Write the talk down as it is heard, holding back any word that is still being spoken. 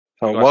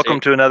Welcome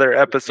to another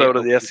episode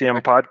of the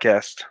S.E.M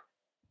podcast.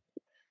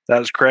 That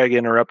was Craig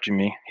interrupting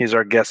me. He's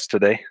our guest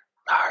today.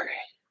 Sorry.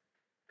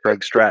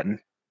 Craig Stratton.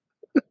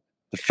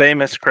 The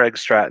famous Craig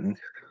Stratton.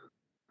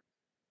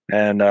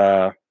 And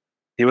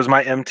he was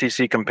my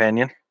MTC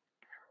companion.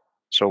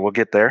 So we'll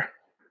get there.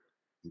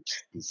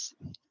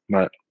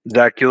 But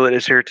Zach Hewlett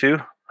is here too,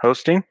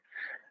 hosting.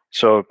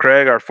 So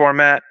Craig, our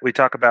format, we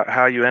talk about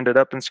how you ended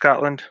up in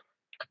Scotland.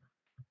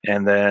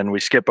 And then we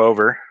skip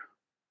over,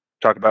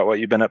 talk about what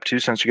you've been up to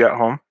since you got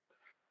home.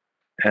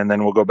 And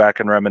then we'll go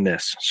back and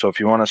reminisce. So if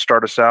you want to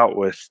start us out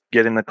with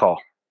getting the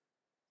call.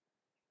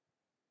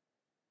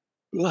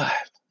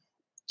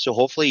 So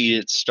hopefully you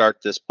didn't start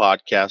this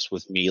podcast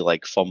with me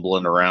like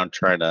fumbling around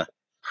trying to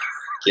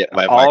get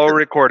my all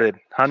recorded,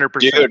 100%.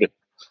 Dude,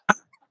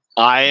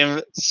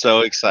 I'm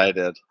so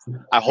excited.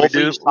 We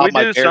do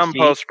some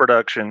post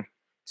production.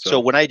 So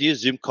when I do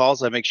Zoom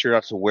calls, I make sure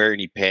not to wear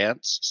any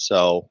pants.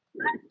 So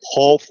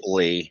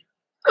hopefully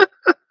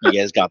you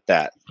guys got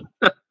that.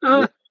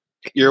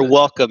 You're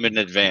welcome in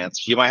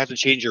advance. You might have to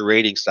change your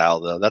rating style,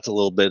 though. That's a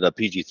little bit of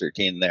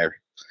PG-13 there.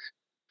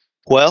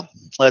 Well,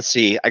 let's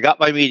see. I got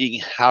my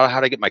meeting. How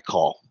did I get my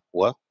call?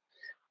 Well,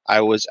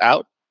 I was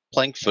out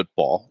playing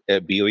football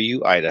at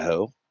BOU,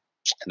 Idaho,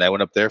 and I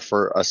went up there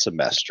for a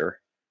semester.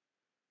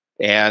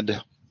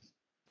 And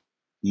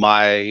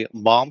my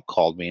mom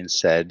called me and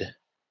said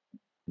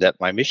that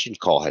my mission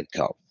call had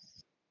come.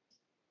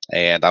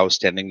 And I was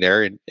standing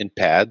there in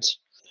pads,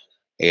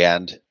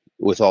 and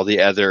with all the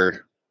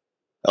other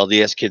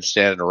LDS kids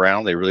standing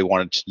around, they really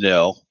wanted to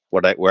know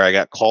where I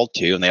got called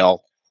to, and they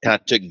all kind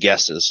of took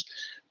guesses.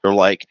 They're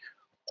like,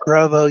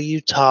 Provo,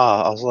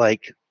 Utah. I was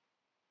like,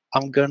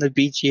 I'm gonna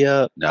beat you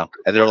up. No.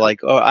 And they're like,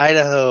 oh,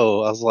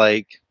 Idaho. I was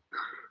like,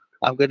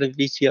 I'm gonna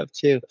beat you up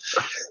too.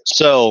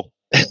 So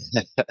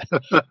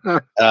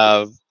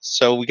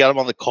so we got them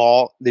on the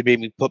call. They made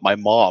me put my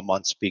mom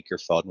on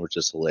speakerphone, which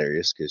is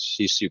hilarious because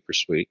she's super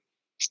sweet.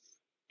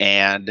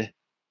 And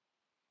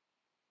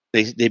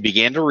they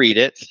began to read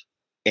it.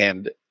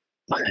 And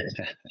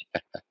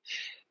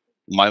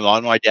my mom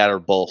and my dad are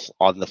both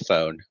on the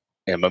phone,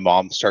 and my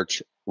mom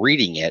starts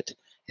reading it,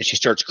 and she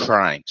starts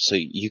crying. So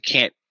you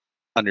can't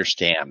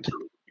understand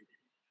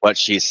what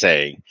she's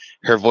saying.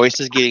 Her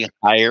voice is getting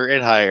higher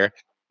and higher.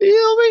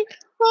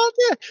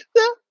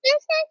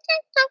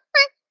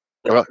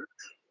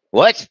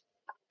 What?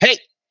 Hey,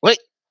 wait,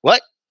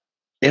 what?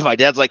 And my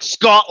dad's like,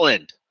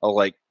 Scotland. I was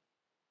like,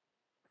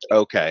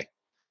 okay.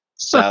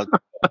 So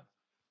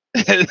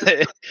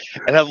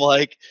and I'm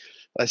like,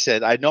 I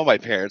said, I know my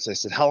parents. I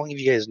said, how long have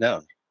you guys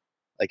known?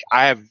 Like,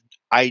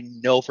 I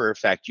know for a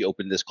fact you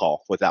opened this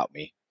call without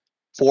me.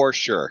 For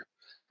sure.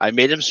 I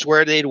made them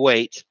swear they'd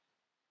wait.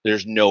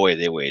 There's no way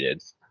they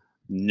waited.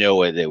 No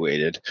way they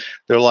waited.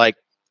 They're like,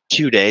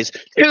 2 days.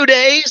 2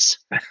 days?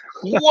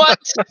 What?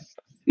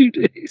 2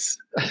 days.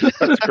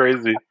 That's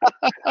crazy.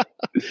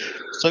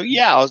 So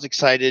yeah, I was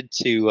excited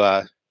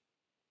to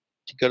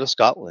go to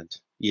Scotland,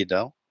 you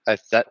know. I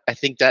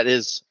think that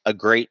is a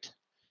great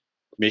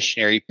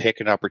missionary pick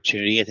and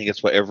opportunity. I think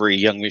that's what every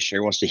young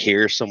missionary wants to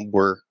hear,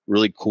 somewhere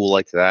really cool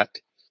like that,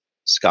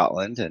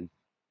 Scotland. And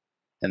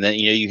then,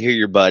 you know, you hear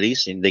your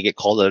buddies and they get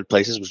called to other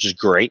places, which is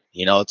great.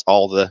 You know, it's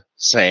all the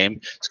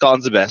same.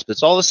 Scotland's the best, but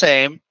it's all the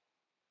same.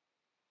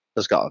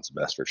 But Scotland's the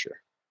best for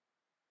sure.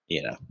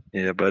 You know.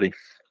 Yeah, buddy.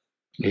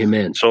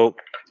 Amen. So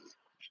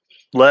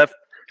left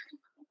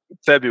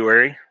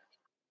February.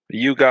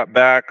 You got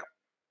back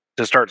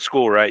to start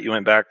school, right? You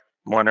went back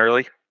one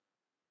early?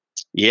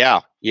 Yeah.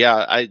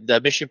 The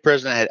mission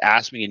president had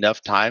asked me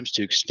enough times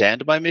to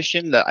extend my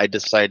mission that I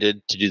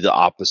decided to do the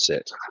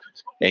opposite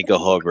and go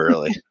home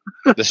early.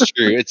 That's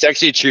true. It's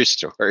actually a true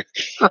story.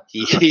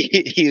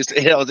 He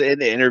was in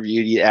the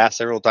interview. He asked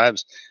several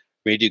times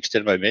for me to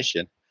extend my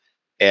mission,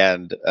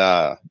 and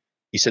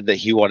he said that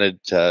he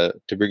wanted to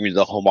bring me to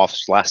the home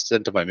office last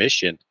stint of my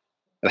mission.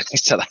 And I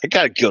said, I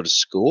gotta go to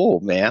school,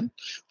 man.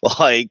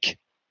 Like,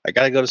 I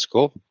gotta go to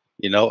school.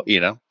 You know.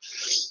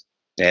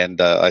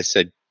 And I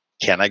said,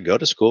 can I go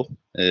to school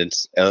and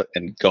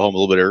go home a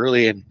little bit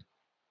early? And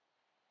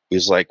he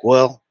was like,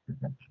 well,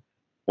 I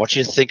want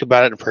you to think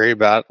about it and pray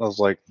about it. And I was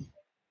like,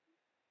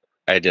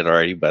 I did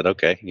already, but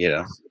okay, you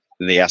know.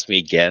 And they asked me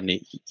again.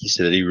 He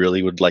said that he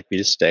really would like me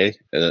to stay,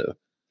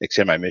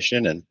 extend my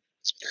mission. And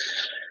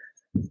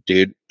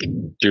dude,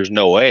 there's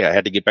no way. I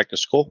had to get back to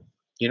school,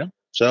 you know.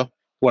 So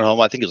went home.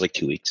 I think it was like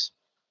 2 weeks,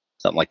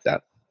 something like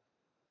that.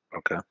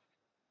 Okay.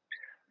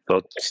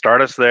 So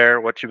start us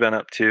there. What you been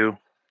up to?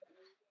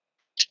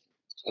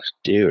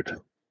 Dude,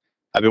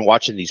 I've been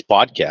watching these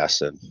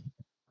podcasts, and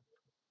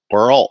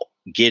we're all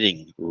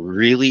getting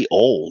really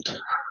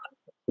old.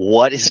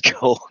 What is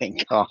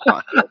going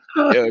on,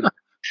 dude?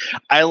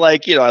 I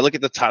look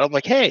at the title. I'm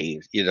like,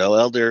 hey, you know,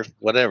 elder,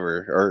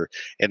 whatever,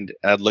 and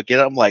I look at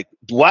it. I'm like,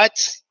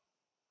 what?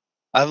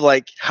 I'm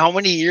like, how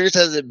many years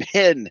has it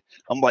been?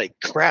 I'm like,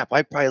 crap,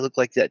 I probably look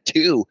like that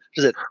too.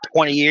 Is it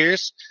 20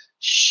 years?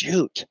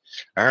 Shoot.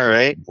 All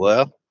right.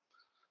 Well,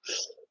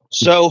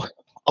 so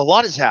a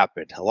lot has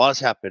happened.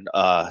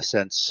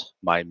 Since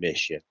my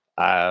mission.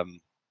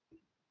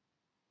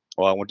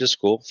 Well, I went to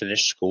school,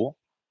 finished school.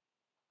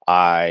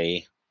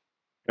 I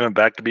You went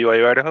back to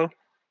BYU, Idaho?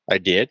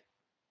 did.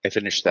 I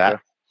finished that.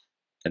 Okay.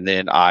 And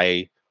then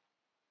I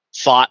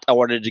thought I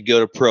wanted to go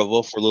to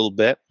Provo for a little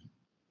bit.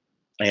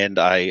 And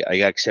I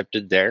got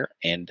accepted there,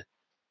 and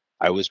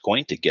I was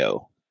going to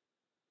go.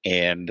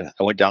 And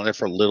I went down there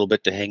for a little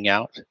bit to hang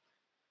out,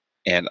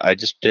 and I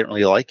just didn't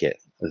really like it.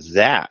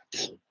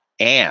 That,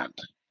 and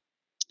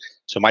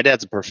so my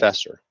dad's a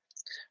professor,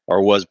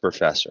 or was a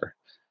professor.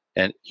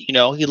 And, he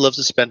loves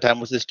to spend time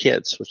with his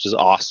kids, which is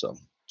awesome.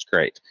 It's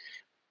great.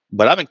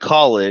 But I'm in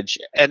college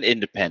and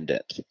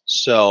independent.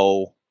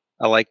 So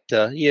I like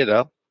to,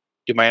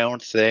 do my own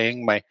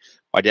thing. My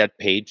dad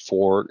paid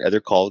for other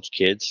college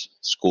kids'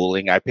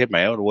 schooling. I paid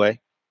my own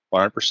way,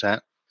 100%.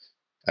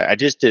 I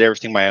just did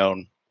everything my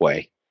own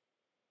way.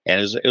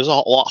 And it was a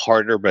lot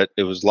harder, but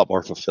it was a lot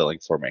more fulfilling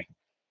for me.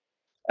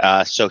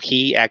 So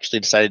he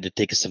actually decided to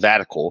take a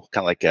sabbatical,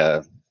 kind of like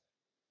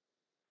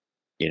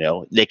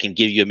they can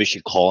give you a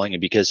mission calling, and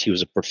because he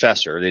was a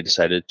professor, they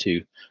decided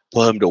to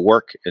put him to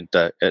work at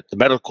the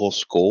medical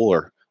school,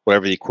 or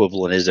whatever the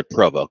equivalent is at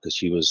Provo, because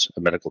he was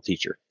a medical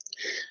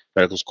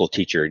school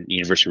teacher at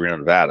University of Reno,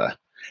 Nevada.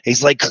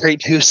 He's like,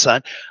 "Great news,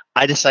 son!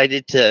 I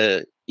decided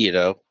to,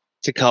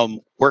 to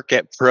come work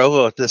at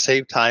Provo at the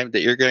same time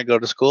that you're going to go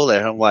to school there."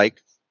 And I'm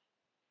like,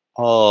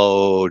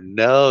 "Oh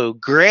no,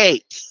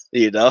 great!"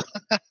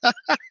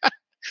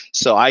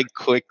 So I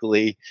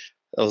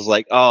was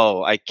like,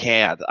 "Oh, I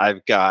can't.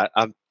 I'm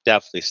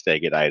definitely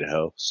staying in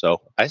Idaho."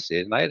 So I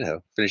stayed in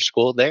Idaho, finished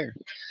school there,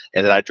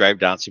 and then I drive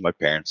down to see my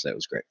parents, and it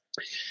was great.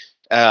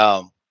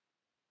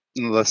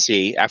 Let's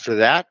see. After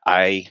that,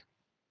 I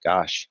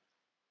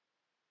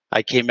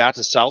came out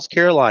to South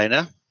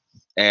Carolina,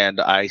 and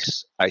I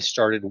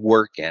started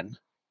working,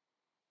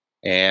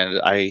 and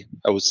I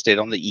stayed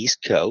on the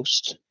East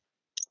Coast.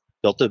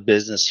 Built a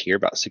business here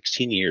about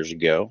 16 years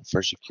ago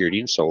for security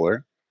and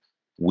solar.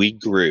 We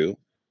grew.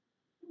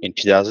 In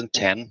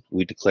 2010,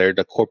 we declared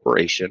a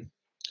corporation,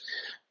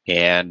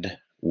 and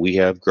we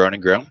have grown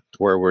and grown to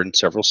where we're in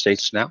several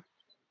states now.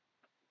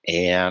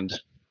 And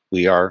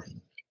we are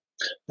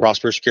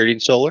Prosper Security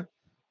and Solar,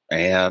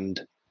 and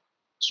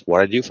it's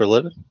what I do for a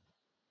living.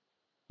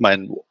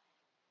 I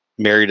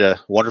married a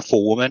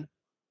wonderful woman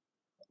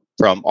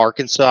from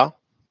Arkansas,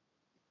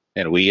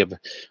 and we've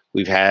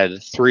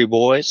had 3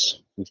 boys.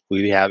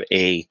 We have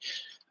a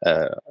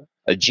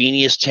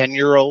genius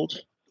 10-year-old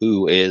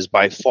who is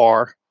by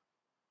far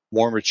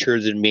more mature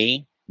than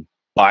me,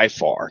 by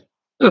far.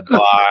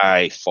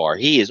 By far.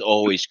 He is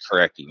always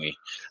correcting me.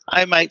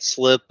 I might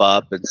slip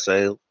up and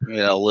say, a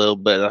little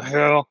bit of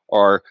hell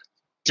or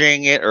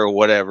dang it or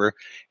whatever.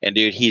 And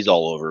dude, he's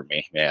all over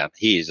me, man.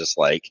 He's just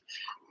like,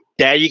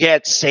 "Dad, you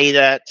can't say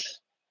that."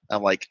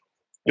 I'm like,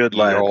 Good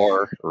lad.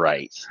 "You're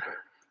right."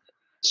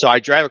 So I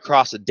drive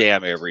across a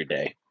dam every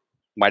day.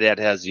 My dad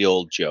has the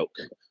old joke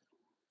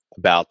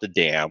about the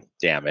dam,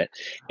 damn it.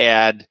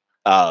 And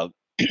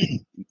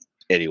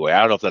anyway, I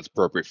don't know if that's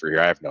appropriate for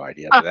here. I have no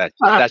idea. But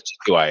that's just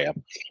who I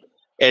am.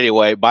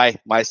 Anyway,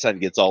 my son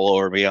gets all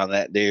over me on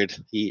that, dude.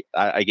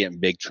 I get in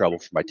big trouble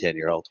for my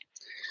 10-year-old.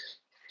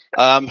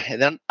 And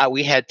then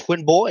we had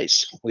twin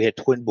boys.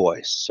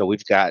 So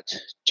we've got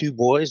 2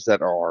 boys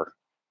that are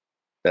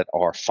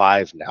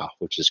 5 now,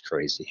 which is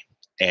crazy.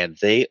 And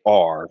they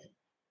are.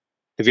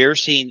 Have you ever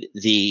seen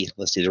the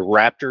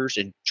raptors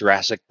in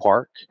Jurassic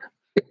Park?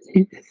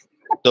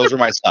 Those are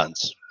my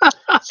sons.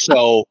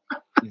 So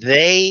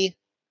they.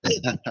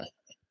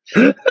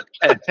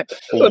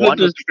 What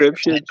a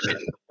description.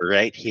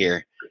 Right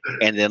here,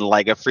 and then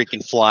like a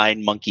freaking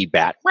flying monkey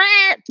bat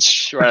right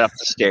up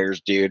the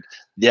stairs, dude.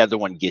 The other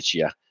one gets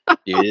you,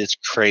 dude. It's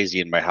crazy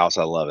in my house.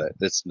 I love it.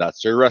 It's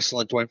nuts. They're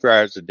wrestling 24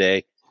 hours a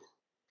day.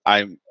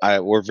 We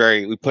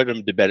put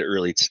them to bed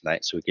early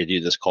tonight so we could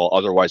do this call.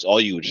 Otherwise,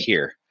 all you would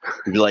hear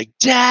would be like,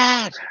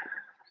 "Dad,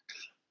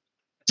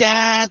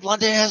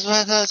 London has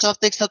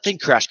something,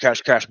 crash,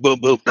 boom,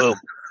 boom, boom,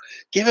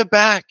 give it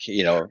back,"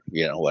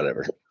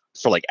 whatever,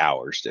 for like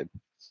hours, dude.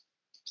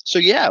 So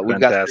yeah, we've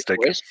Fantastic.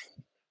 got 3 boys.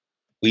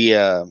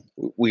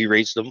 We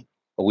raised them.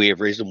 We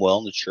have raised them well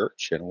in the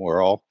church, and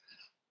we're all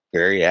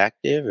very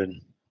active,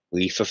 and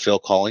we fulfill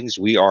callings.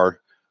 We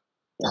are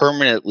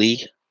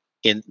permanently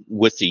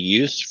with the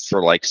youth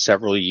for like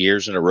several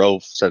years in a row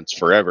since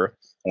forever,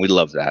 and we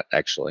love that.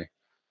 Actually,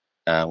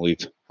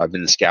 I've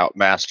been the scout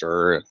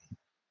master, and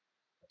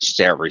just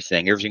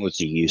everything with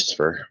the youth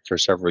for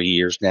several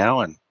years now,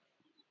 and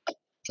I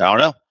don't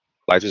know.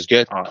 Life is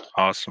good.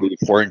 Awesome.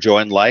 We're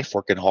enjoying life,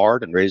 working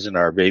hard, and raising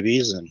our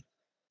babies. And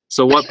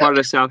so, what part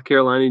of South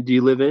Carolina do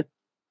you live in?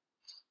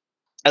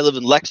 I live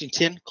in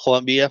Lexington,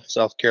 Columbia,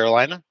 South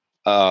Carolina.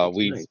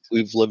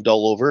 We've lived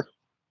all over.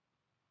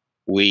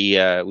 We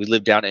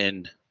live down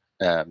in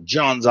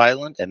Johns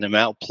Island and in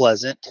Mount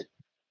Pleasant.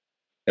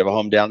 We have a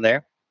home down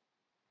there.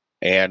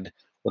 And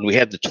when we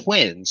had the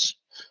twins,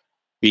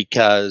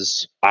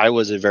 because I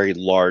was a very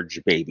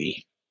large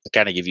baby, to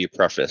kind of give you a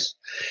preface,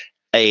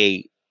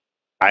 I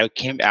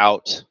came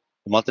out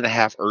a month and a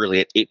half early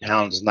at 8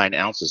 pounds, 9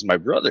 ounces. My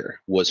brother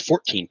was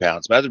 14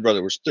 pounds. My other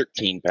brother was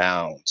 13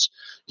 pounds.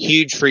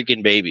 Huge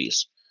freaking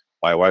babies.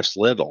 My wife's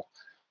little.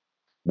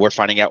 We're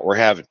finding out we're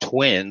having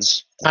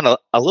twins kind of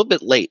a little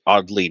bit late,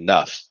 oddly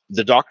enough.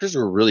 The doctors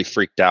were really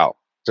freaked out.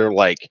 They're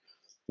like,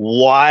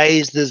 why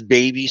is this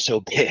baby so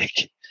big?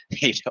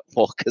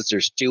 Well, because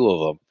there's 2 of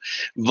them.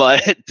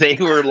 But they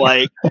were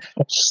like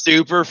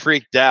super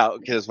freaked out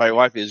because my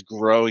wife is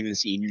growing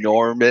this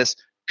enormous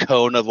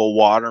cone of a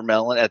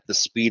watermelon at the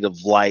speed of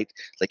light.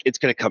 Like, it's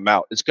going to come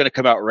out. It's going to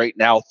come out right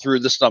now through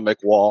the stomach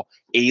wall,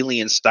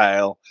 alien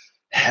style.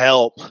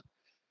 Help.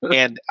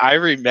 And I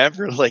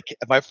remember, like,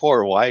 my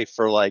poor wife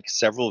for like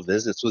several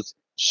visits was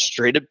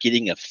straight up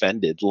getting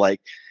offended. Like,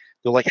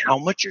 they're like, how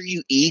much are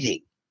you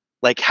eating?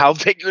 Like, how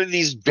big are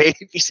these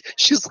babies?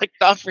 She's like,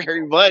 not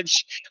very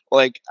much.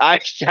 Like, I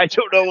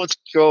don't know what's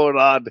going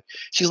on.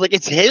 She's like,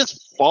 it's his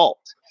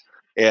fault.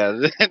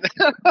 And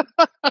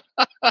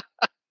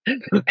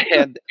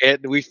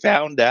and we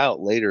found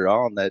out later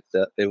on that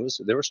there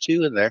was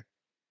 2 in there,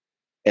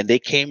 and they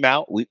came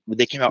out.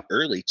 They came out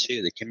early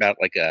too. They came out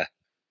like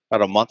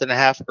about a month and a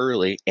half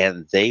early,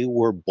 and they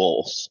were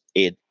both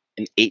in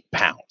 8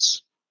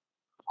 pounds.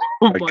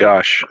 Oh my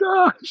gosh.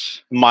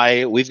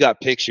 We've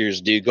got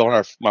pictures, dude. Go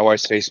on my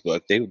wife's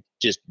Facebook. They were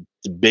just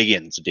the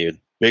biggins, dude.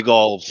 Big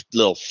old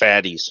little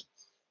fatties.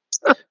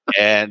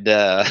 And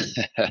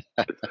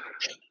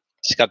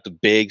she's got the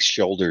big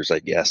shoulders, I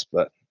guess.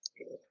 But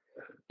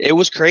it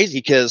was crazy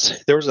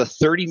because there was a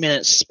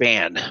 30-minute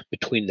span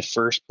between the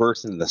first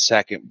birth and the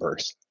second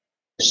birth.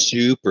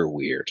 Super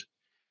weird.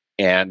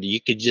 And you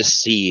could just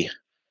see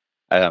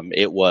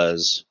it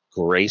was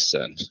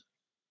Grayson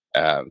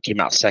came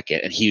out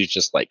second, and he was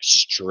just like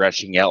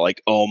stretching out,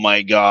 like, oh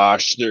my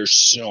gosh, there's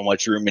so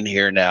much room in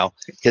here now,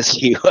 because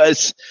he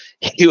was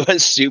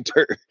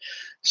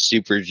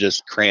super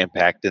just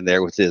cram-packed in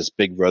there with his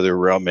big brother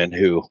Roman,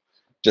 who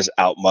just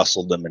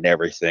out-muscled him and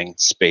everything,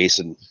 space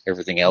and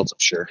everything else, I'm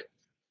sure.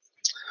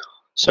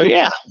 So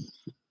yeah.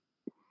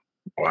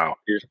 Wow.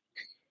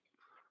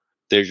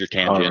 There's your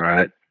tangent. All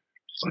right.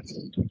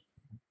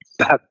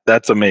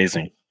 That's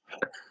amazing.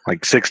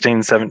 Like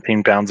 16,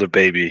 17 pounds of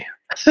baby.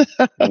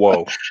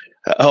 Whoa.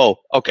 Oh,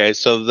 okay.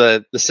 So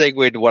the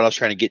segue to what I was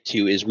trying to get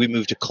to is we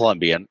moved to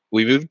Columbia.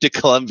 We moved to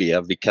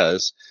Columbia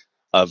because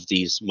of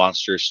these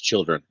monstrous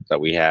children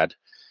that we had.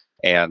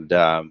 And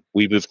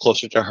we moved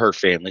closer to her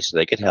family so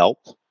they could help.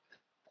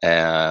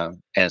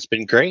 And it's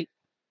been great.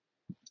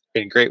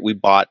 We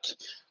bought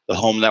the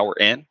home that we're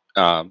in,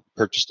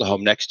 purchased the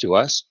home next to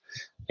us,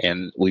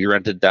 and we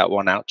rented that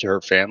one out to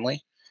her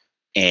family.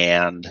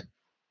 And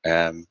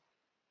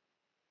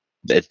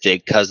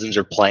the cousins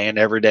are playing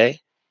every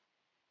day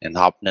and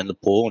hopping in the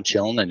pool and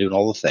chilling and doing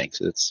all the things.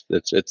 It's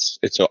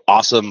an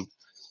awesome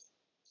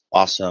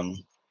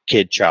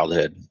kid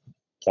childhood,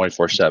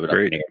 24/7 up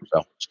in here.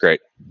 So it's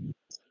great.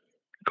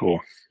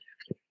 Cool.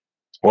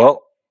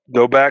 Well,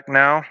 go back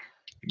now.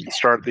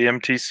 Start the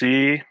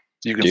MTC.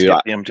 You can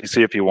skip the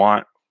MTC if you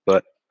want,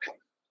 but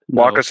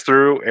walk us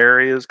through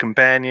areas,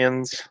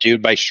 companions.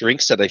 Dude, my shrink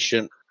said I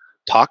shouldn't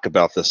talk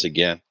about this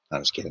again.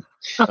 I'm just kidding.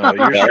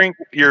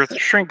 Your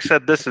shrink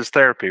said this is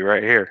therapy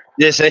right here.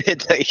 Yes,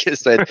 he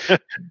said,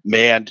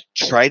 man,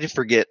 try to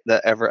forget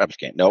that ever. I'm just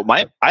kidding. No,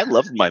 I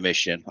loved my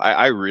mission.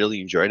 I really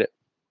enjoyed it.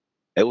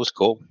 It was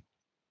cool.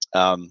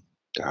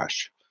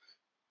 Gosh,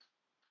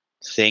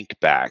 think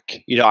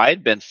back. I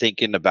had been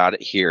thinking about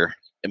it here.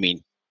 I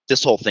mean,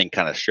 this whole thing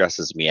kind of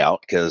stresses me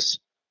out because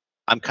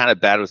I'm kind of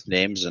bad with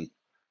names, and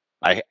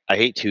I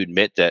hate to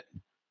admit that.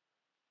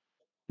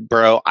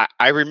 Bro,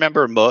 I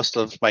remember most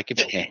of my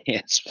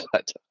companions,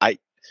 but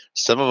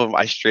some of them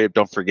I straight up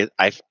don't forget.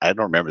 I don't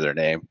remember their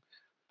name.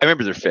 I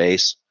remember their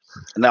face,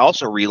 and I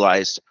also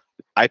realized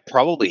I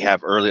probably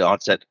have early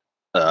onset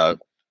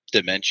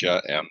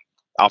dementia, and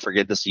I'll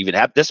forget this even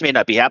happened. This may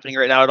not be happening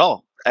right now at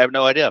all. I have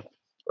no idea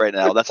right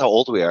now. That's how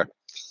old we are.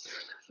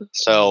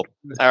 So,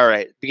 all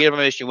right, beginning of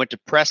my mission, went to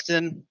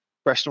Preston.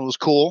 Preston was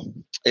cool.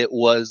 It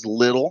was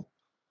little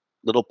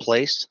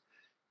place.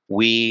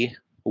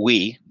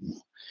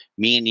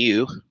 Me and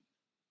you,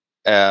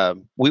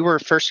 we were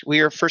first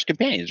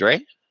companions,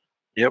 right?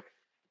 Yep.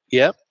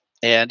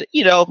 And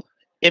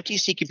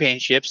MTC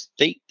companionships,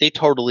 they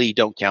totally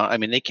don't count. I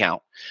mean, they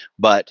count,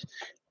 but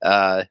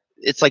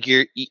it's like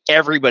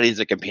everybody's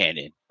a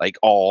companion, like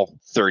all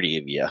 30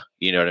 of you.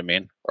 You know what I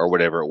mean, or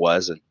whatever it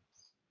was. And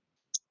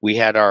we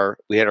had our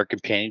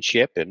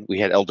companionship, and we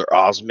had Elder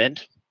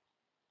Osmond,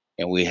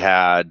 and we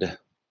had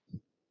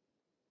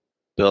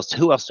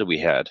who else did we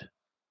have?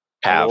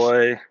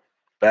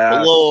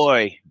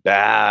 Malloy,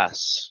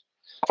 Bass,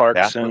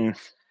 Clarkson.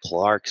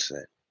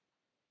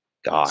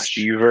 Gosh.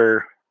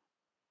 Stever.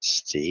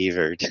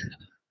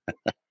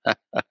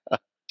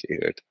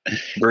 Dude.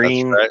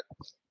 Green. Right.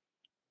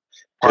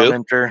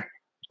 Parmenter.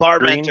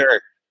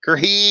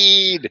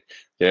 Green.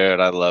 Dude,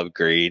 I love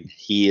Green.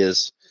 He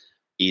is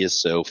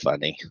so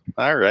funny.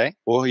 All right.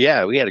 Well,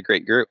 yeah, we had a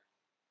great group.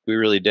 We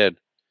really did.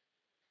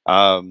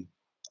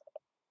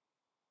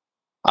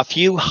 A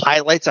few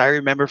highlights I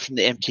remember from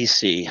the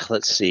MTC.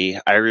 Let's see.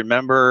 I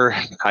remember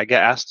I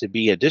got asked to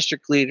be a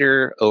district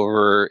leader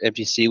over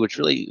MTC, which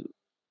really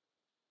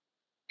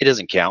it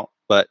doesn't count,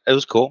 but it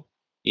was cool.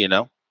 You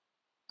know,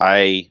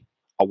 I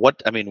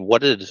what I mean,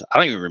 what did I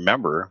don't even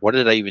remember. What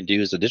did I even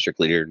do as a district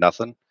leader?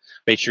 Nothing.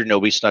 Made sure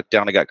nobody snuck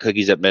down and got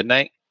cookies at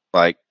midnight.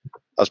 Like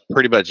that's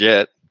pretty much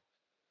it.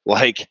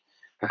 Like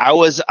I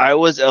was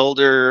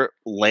elder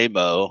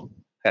Lamo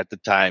at the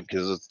time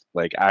because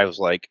like I was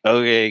like,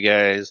 okay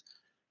guys,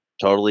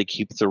 totally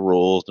keep the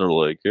rules. They're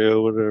like, yeah,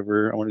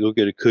 whatever. I want to go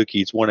get a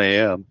cookie. It's 1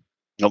 a.m.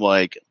 I'm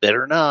like,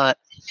 better not.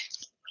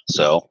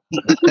 So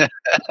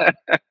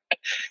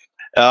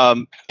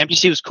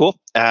MTC was cool.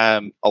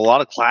 A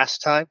lot of class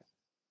time.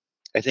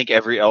 I think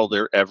every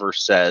elder ever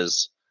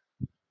says,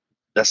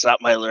 that's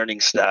not my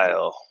learning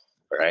style,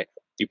 right?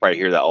 You probably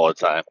hear that all the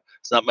time.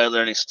 It's not my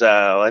learning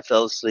style. I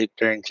fell asleep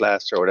during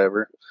class or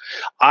whatever.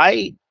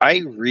 I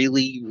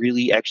really,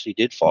 really actually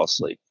did fall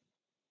asleep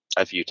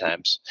a few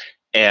times.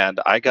 And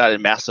I got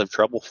in massive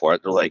trouble for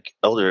it. They're like,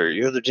 Elder,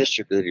 you're the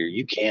district leader.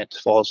 You can't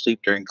fall asleep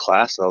during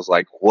class. I was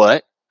like,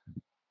 what?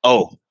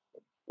 Oh,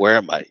 where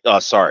am I? Oh,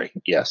 sorry.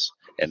 Yes.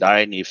 And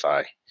I,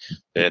 Nephi.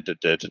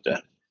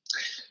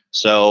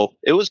 So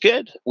it was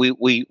good.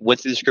 We went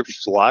through the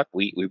scriptures a lot.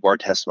 We borrowed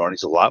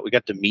testimonies a lot. We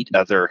got to meet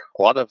a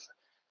lot of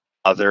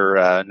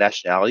other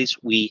nationalities.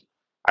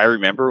 I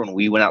remember when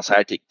we went outside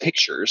to take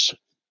pictures,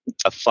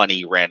 a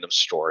funny random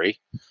story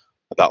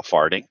about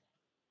farting.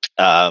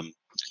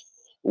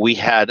 We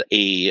had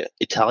a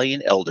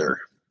Italian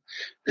elder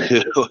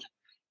who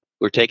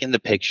were taking the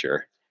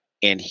picture,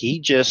 and he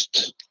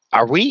just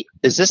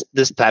is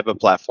this type of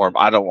platform?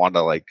 I don't want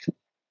to like.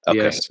 Okay,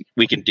 yes.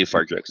 We can do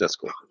fart jokes. That's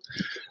cool.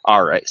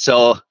 All right,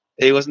 so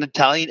it was an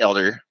Italian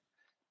elder,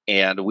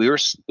 and we were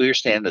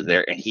standing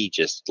there, and he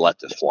just let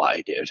it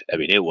fly, dude. I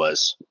mean, it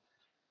was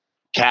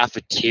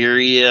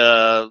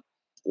cafeteria,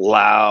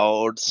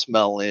 loud,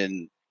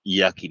 smelling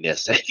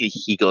yuckiness.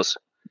 He goes,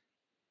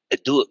 "A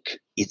duck,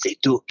 it's a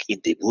duck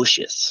in the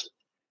bushes."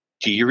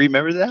 Do you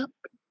remember that?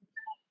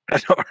 I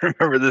don't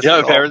remember this. You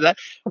don't remember that,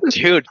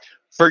 dude?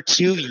 For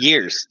 2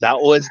 years,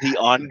 that was the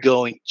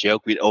ongoing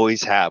joke we'd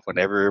always have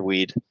whenever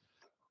we'd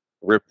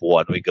rip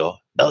one. We go,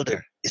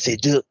 Elder, it's a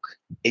duck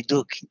in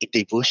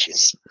the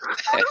bushes.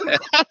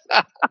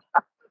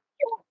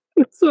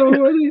 It's so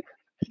funny.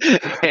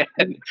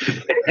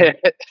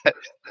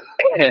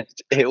 and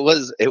it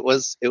was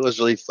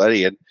really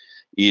funny, and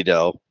you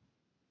know,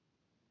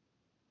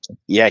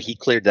 yeah, he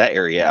cleared that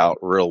area out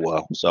real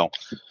well. So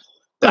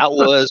that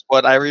was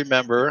what I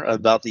remember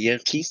about the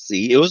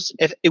MTC.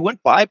 It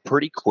went by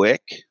pretty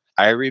quick.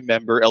 I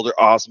remember Elder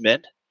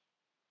Osmond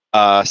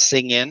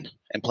singing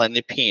and playing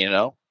the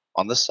piano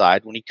on the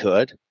side when he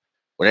could,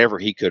 whenever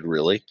he could,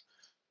 really.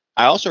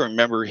 I also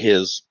remember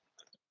his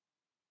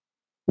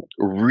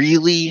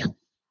really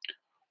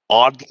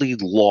oddly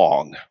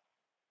long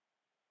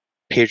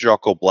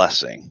patriarchal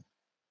blessing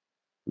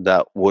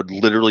that would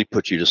literally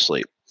put you to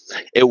sleep.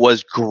 It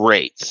was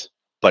great,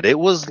 but it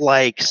was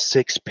like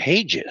 6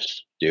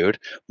 pages, dude.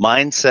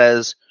 Mine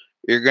says,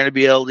 you're going to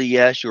be able to,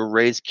 yes, you'll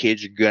raise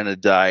kids, you're going to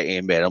die,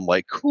 amen. I'm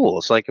like, cool.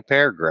 It's like a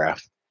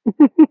paragraph.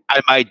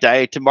 I might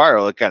die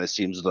tomorrow. It kind of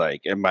seems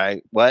like, am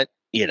I, what?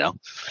 You know,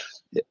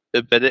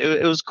 but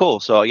it was cool.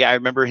 So yeah, I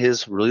remember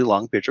his really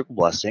long patriarchal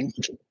blessing.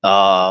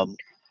 You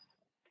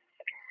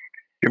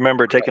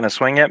remember taking a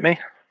swing at me?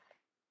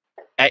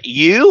 At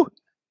you?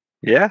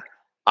 Yeah.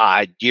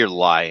 You're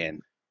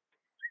lying.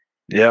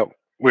 Yeah,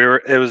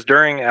 it was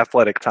during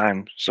athletic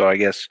time, so I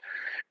guess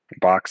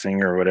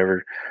boxing or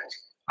whatever.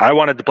 I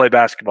wanted to play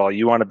basketball.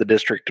 You wanted the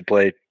district to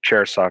play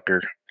chair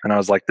soccer. And I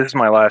was like, this is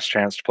my last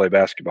chance to play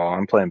basketball.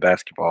 I'm playing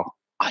basketball.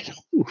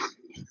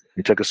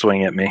 You took a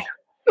swing at me.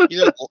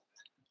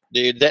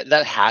 Dude,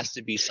 that has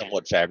to be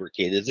somewhat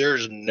fabricated.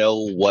 There's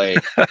no way.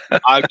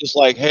 I'm just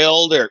like, hey,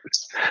 Elder,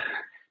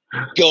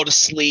 go to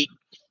sleep.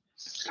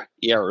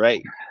 Yeah,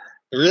 right.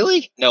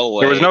 Really? No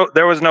way.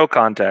 There was no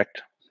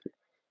contact.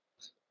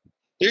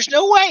 There's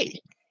no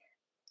way.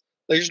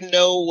 There's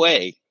no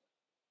way.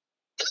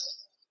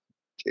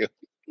 Dude,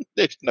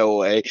 there's no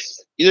way.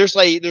 There's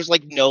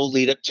like no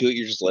lead up to it.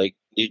 You're just like,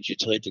 dude, you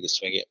totally took a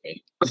swing at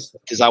me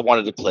because I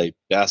wanted to play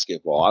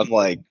basketball. I'm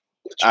like,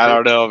 I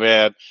don't know,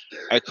 man.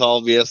 I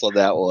called BS on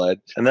that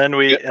one. And then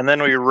we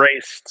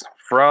raced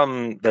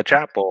from the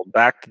chapel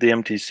back to the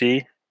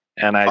MTC,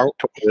 and I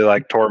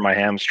totally tore my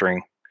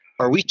hamstring.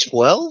 Are we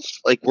 12?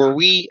 Like, were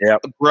we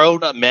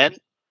grown up men?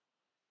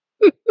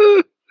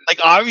 Like,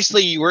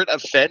 obviously, you weren't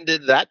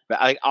offended that.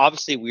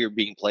 Obviously, we were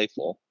being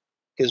playful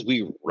because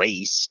we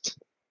raced.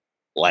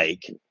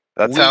 Like,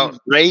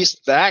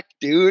 raced back,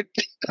 dude.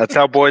 That's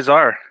how boys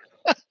are.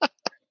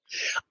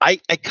 I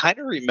kind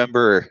of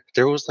remember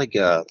there was like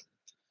an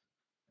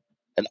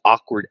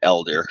awkward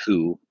elder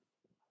who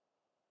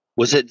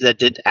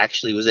did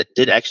actually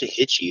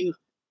hit you.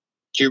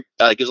 It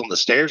was on the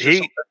stairs or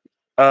something.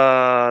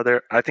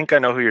 I think I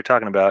know who you're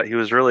talking about. He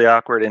was really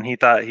awkward, and he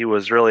thought he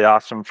was really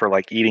awesome for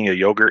like eating a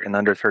yogurt in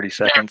under 30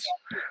 seconds.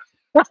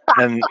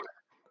 And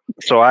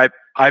so I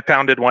I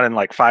pounded one in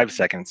like 5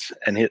 seconds,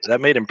 and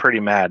that made him pretty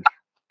mad.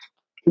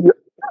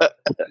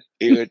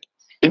 Dude.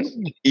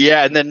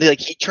 Yeah, and then like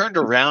he turned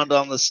around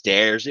on the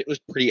stairs. It was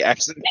pretty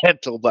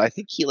accidental, but I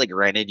think he like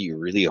ran into you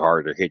really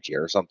hard or hit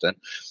you or something.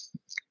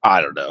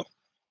 I don't know.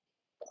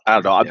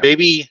 Yeah.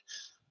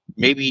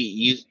 Maybe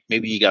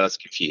you got us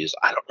confused.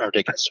 I don't remember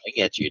taking a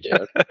swing at you,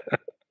 dude. I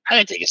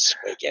didn't take a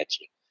swing at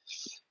you.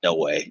 No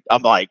way.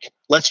 I'm like,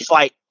 let's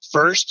fight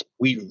first.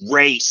 We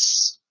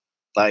race.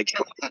 Like,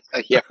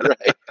 yeah,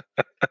 right.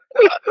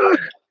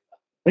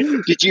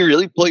 Did you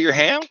really pull your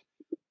ham?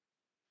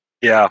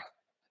 Yeah,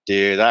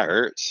 Dude, that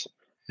hurts.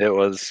 it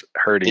was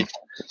hurting.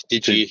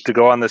 Did you? To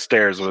go on the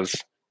stairs was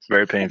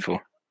very painful.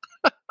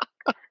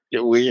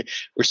 We're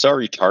so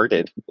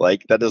retarded.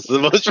 Like that is the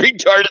most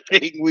retarded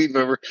thing we've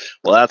ever.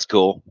 Well, that's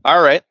cool.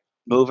 All right,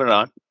 moving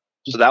on.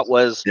 So that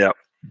was Yep.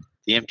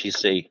 the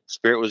MTC.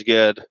 Spirit was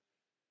good.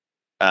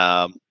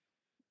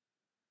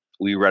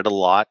 We read a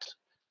lot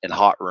in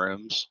hot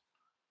rooms.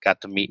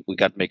 We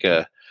got to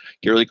get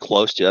really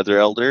close to other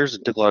elders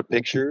and took a lot of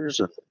pictures.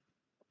 And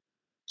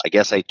I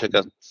guess I took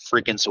a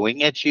freaking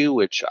swing at you,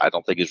 which I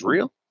don't think is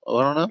real.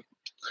 I don't know.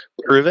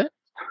 Prove it.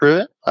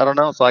 I don't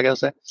know. That's all I gotta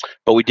say.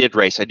 But we did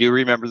race. I do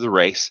remember the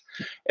race,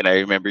 and I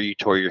remember you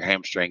tore your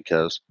hamstring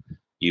because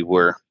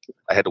I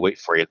had to wait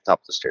for you at the top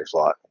of the stairs a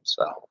lot.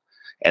 So,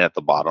 and at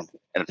the bottom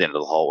and at the end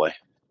of the hallway.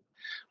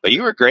 But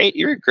you were great.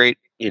 You're a great,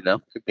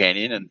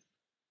 companion. And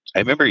I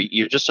remember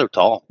you're just so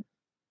tall.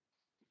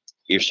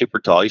 You're super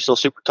tall. You still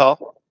super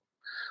tall?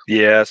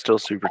 Yeah, still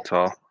super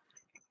tall.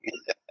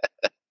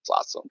 It's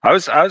awesome. I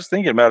was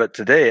thinking about it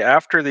today.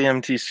 After the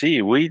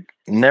MTC, we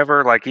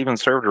never like even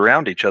served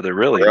around each other.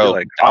 Really, Bro, we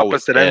like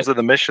opposite ends of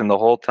the mission the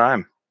whole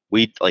time.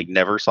 We like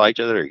never saw each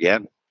other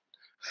again.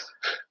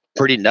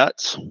 Pretty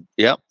nuts.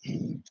 Yep.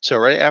 So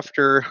right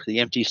after the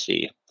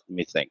MTC, let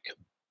me think.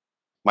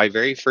 My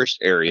very first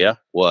area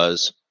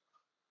was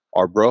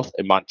Arbroath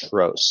and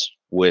Montrose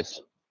with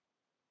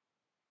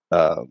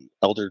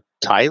Elder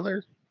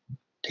Taylor,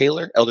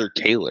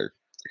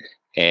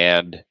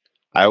 and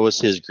I was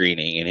his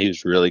greening, and he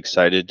was really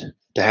excited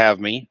to have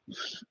me,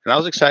 and I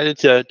was excited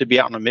to be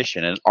out on a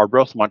mission. And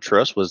Arbroath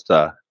Montrose was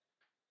the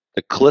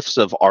cliffs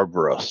of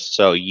Arbroath.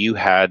 So you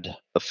had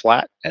the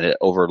flat, and it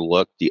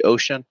overlooked the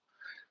ocean,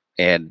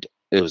 and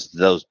it was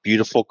those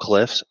beautiful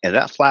cliffs. And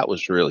that flat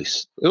was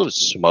it was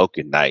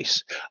smoking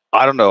nice.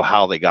 I don't know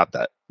how they got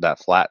that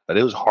flat, but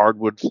it was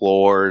hardwood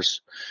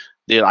floors.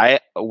 Dude, I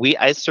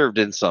served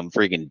in some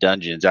freaking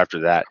dungeons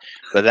after that,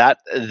 but that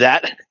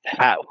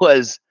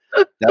was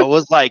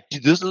like,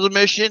 dude, this is a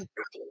mission.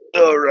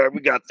 All right, we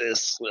got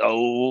this.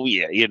 Oh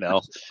yeah,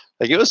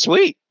 like it was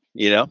sweet.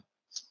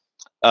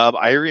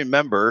 I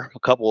remember a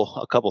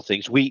couple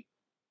things.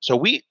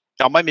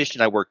 On my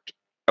mission, I worked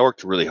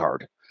really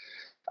hard.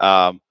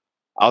 I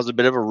was a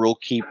bit of a rule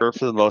keeper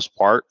for the most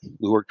part.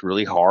 We worked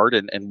really hard,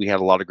 and we had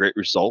a lot of great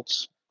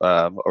results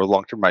over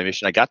long term. My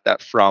mission, I got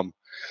that from.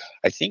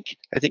 I think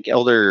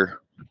Elder,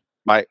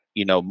 my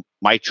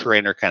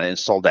trainer kind of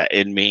installed that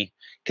in me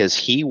because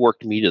he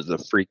worked me to the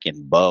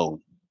freaking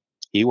bone.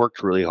 He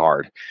worked really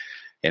hard.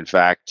 In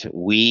fact,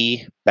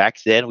 back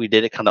then we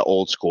did it kind of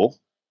old school.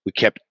 We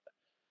kept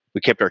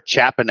our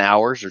chapping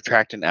hours or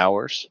tracting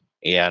hours,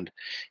 and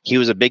he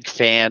was a big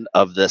fan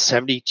of the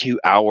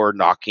 72-hour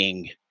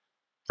knocking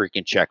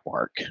freaking check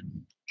mark.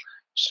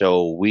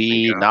 So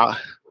the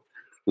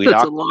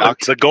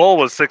goal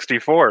was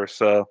 64.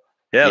 So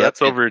yeah, yep, that's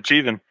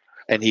overachieving.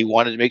 And he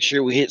wanted to make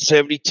sure we hit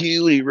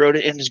 72. And he wrote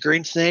it in his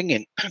green thing,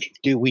 and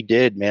dude, we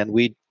did, man.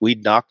 We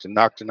knocked and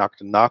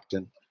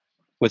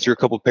went through a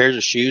couple pairs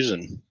of shoes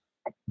and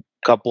a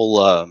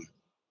couple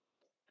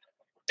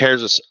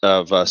pairs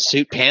of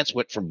suit pants.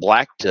 Went from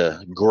black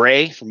to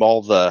gray from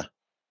all the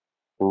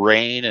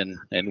rain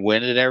and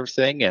wind and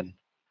everything. And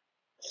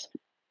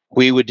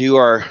we would do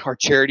our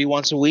charity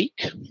once a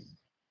week,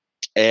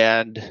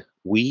 and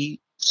we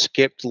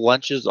skipped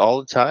lunches all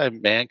the time,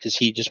 man, because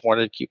he just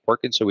wanted to keep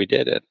working. So we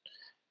did it.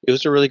 It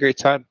was a really great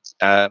time.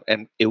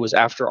 And it was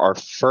after our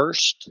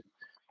first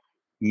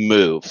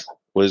move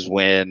was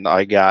when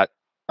I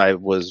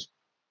was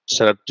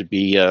set up to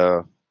be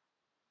I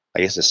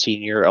guess a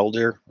senior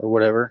elder or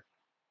whatever.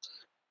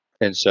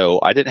 And so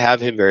I didn't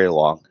have him very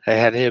long. I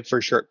had him for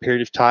a short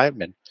period of time,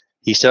 and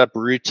he set up a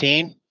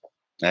routine,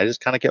 and I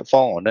just kind of kept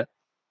following it.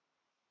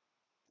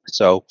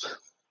 So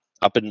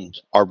up in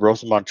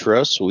Arbroath and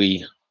Montrose,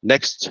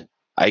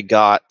 I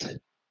got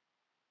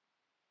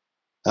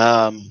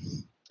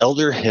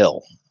Elder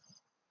Hill.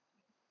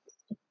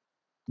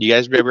 You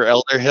guys remember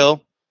Elder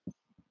Hill?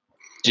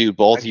 Dude,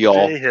 both of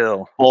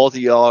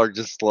y'all are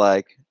just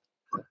like,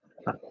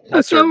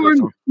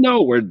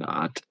 no, we're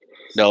not.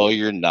 No,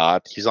 you're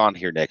not. He's on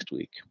here next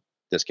week.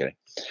 Just kidding.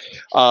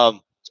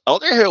 Elder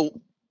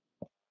Hill.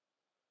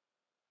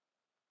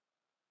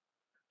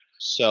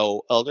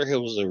 So Elder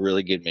Hill was a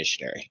really good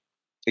missionary,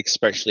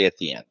 especially at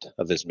the end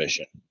of his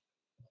mission.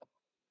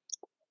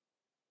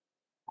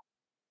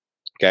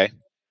 Okay.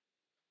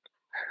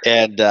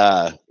 And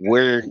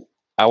we're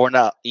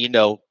not,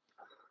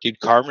 Dude,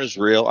 karma's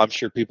real. I'm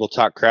sure people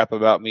talk crap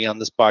about me on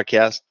this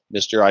podcast.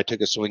 Mister, I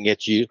took a swing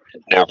at you.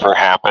 Never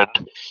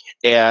happened.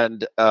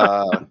 And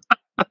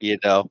you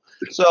know,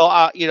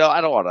 so you know,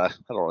 I don't want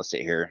to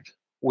sit here.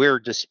 We're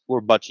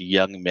a bunch of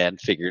young men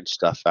figuring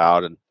stuff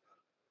out, and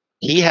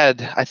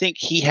I think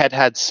he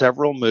had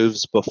several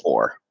moves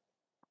before.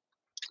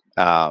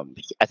 I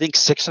think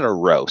 6 in a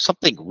row,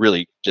 something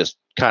really just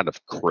kind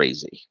of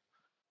crazy.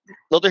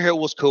 Elder Hill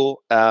was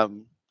cool.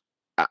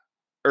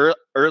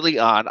 Early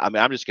on, I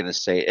mean, I'm just gonna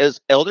say,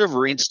 is Elder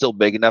Vriens still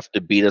big enough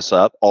to beat us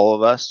up, all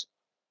of us?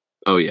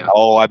 Oh yeah.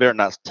 Oh, I better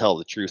not tell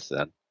the truth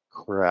then.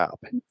 Crap.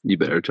 You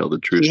better tell the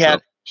truth.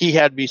 He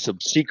had me some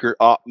secret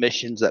op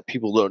missions that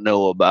people don't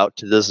know about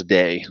to this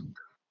day.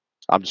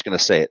 I'm just gonna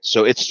say it.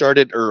 So it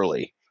started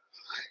early.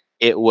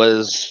 It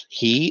was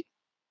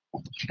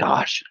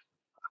gosh,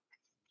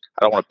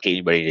 I don't want to pay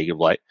anybody negative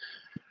light.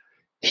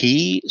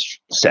 He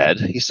said,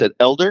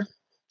 Elder,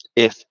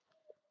 if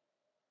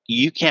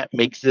you can't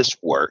make this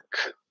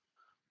work,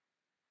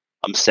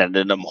 I'm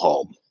sending him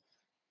home.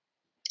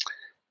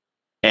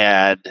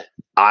 And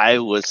I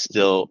was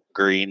still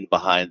green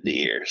behind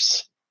the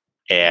ears.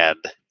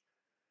 And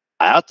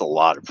that's a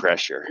lot of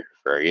pressure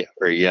for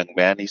a young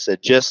man. He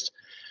said, just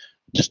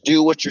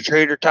do what your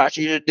trainer taught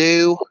you to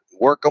do,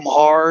 work them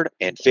hard,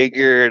 and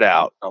figure it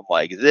out. I'm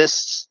like,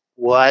 this,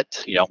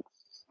 what? You know,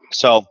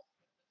 so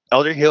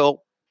Elder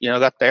Hill, you know,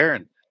 got there,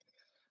 and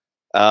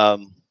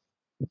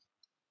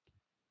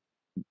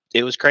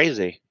it was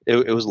crazy.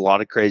 It was a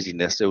lot of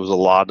craziness. It was a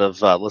lot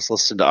of let's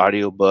listen to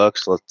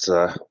audiobooks.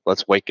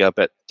 Let's wake up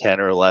at 10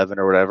 or 11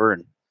 or whatever.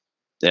 And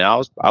then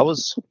I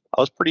was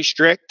pretty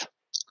strict.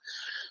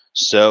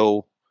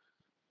 So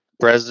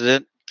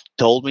President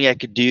told me I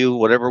could do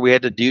whatever we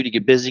had to do to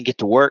get busy and get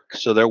to work.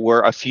 So there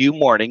were a few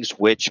mornings,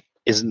 which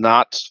is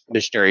not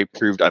missionary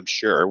approved, I'm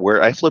sure,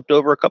 where I flipped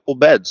over a couple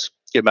beds,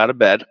 get him out of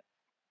bed,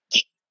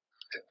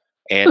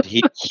 and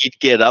he'd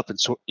get up and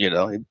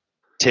he'd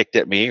ticked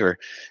at me, or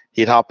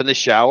he'd hop in the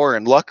shower.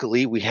 And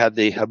luckily, we had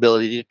the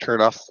ability to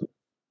turn off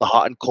the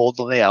hot and cold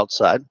on the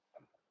outside,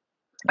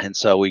 and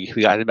so we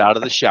got him out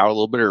of the shower a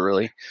little bit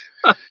early,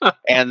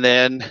 and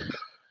then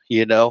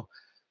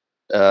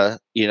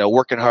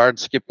working hard,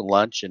 skipping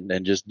lunch,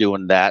 and just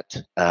doing that,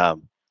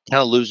 kind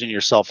of losing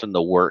yourself in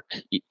the work.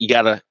 You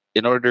gotta,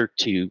 in order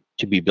to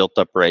be built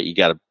up right, you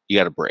gotta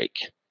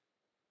break.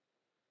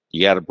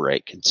 You gotta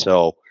break. And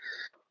so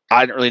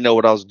I didn't really know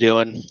what I was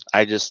doing.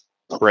 I just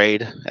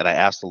prayed and I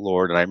asked the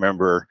Lord. And I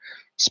remember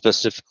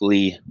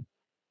specifically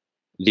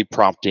the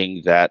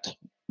prompting that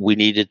we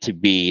needed to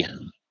break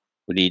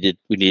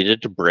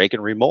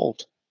and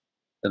remold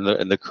in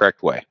the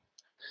correct way.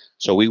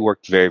 So we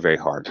worked very, very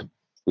hard.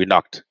 We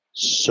knocked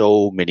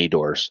so many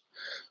doors,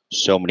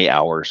 so many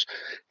hours,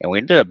 and we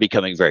ended up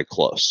becoming very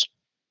close.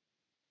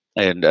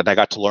 And I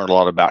got to learn a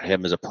lot about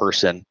him as a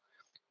person,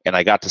 and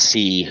I got to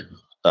see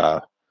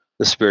the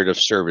spirit of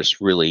service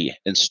really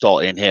install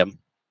in him.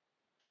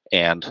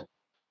 And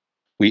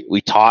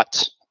we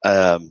taught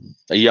a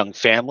young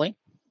family,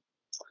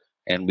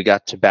 and we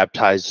got to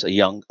baptize a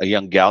young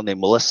gal named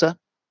Melissa.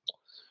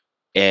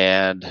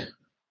 And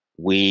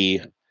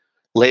we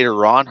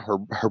later on,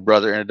 her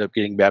brother ended up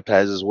getting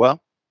baptized as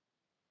well.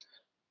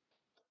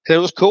 And it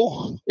was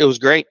cool. It was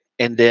great.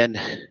 And then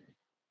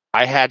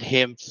I had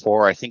him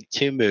for, I think,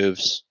 2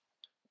 moves.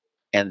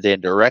 And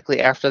then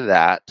directly after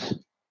that,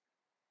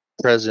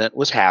 President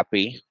was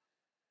happy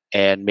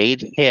and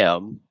made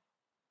him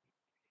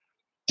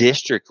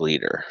district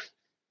leader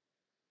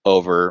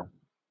over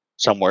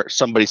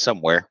somebody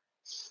somewhere.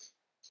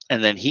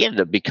 And then he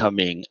ended up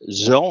becoming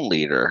zone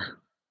leader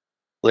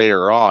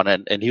later on.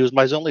 And he was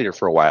my zone leader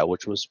for a while,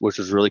 which was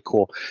really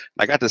cool.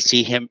 I got to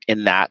see him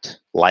in that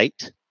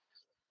light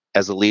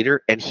as a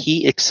leader, and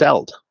he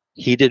excelled.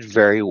 He did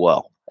very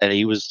well, and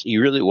he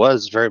really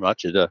was very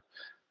much a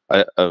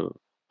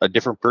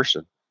different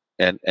person,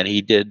 and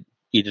he did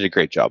a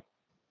great job.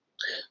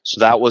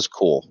 So that was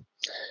cool.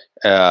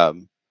 So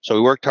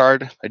we worked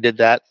hard. I did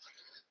that,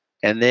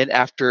 and then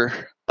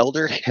after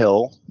Elder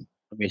Hill,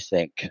 let me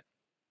think.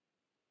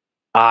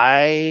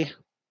 I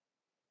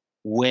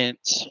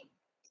went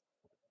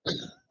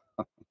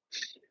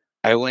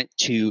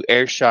to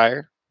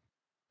Ayrshire,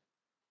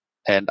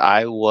 and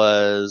I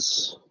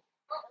was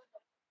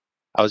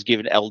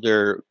given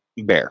Elder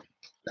Bear.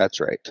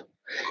 That's right.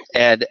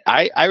 And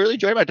I really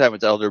enjoyed my time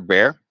with Elder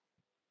Bear.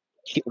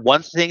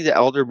 One thing that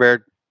Elder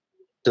Bear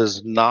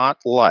does not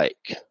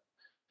like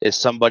is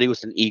somebody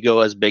with an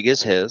ego as big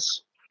as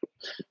his,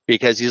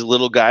 because he's a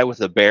little guy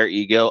with a bear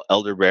ego.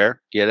 Elder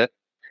Bear, get it?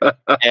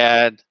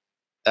 And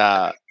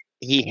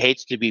he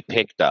hates to be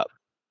picked up,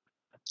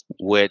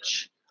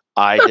 which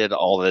I did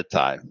all the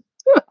time.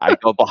 I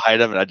go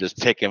behind him and I just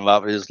pick him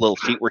up, and his little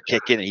feet were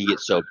kicking, and he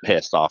gets so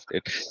pissed off,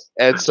 dude.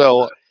 And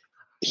so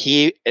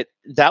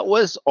that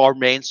was our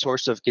main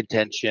source of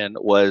contention,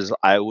 was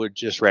I would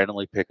just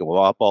randomly pick him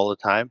up all the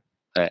time.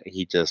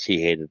 He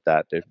hated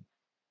that, dude.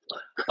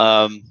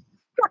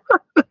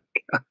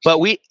 But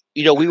we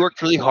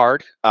worked really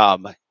hard.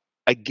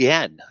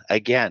 Again,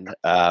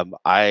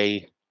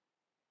 I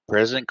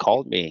President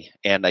called me,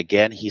 and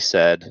again he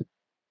said,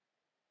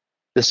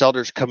 "This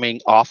elder's coming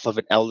off of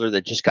an elder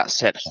that just got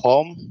sent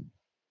home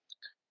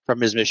from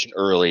his mission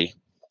early.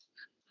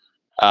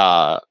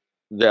 The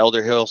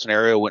Elder Hill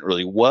scenario went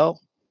really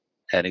well,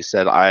 and he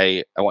said,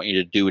 I want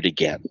you to do it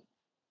again.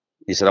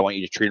 He said, I want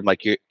you to treat him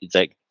like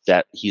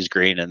that he's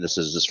green and this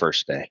is his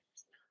first day."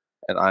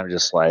 And I'm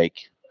just like,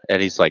 and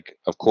he's like,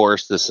 "Of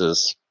course, this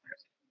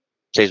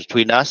stays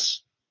between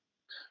us,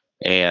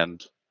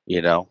 and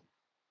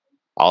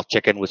I'll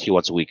check in with you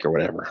once a week or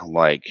whatever." I'm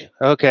like,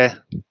 okay.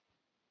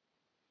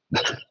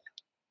 I'm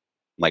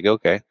like,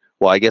 okay.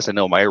 Well, I guess I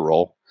know my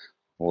role,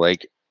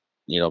 like,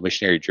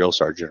 missionary drill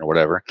sergeant or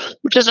whatever,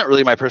 which isn't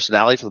really my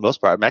personality for the most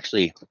part.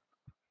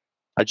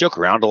 I joke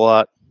around a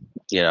lot,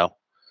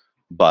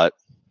 but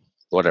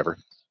whatever.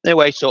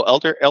 Anyway, so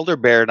Elder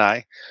Bear and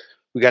I,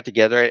 we got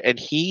together, and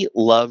he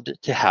loved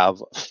to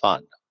have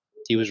fun.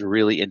 He was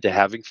really into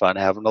having fun,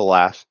 having a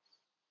laugh,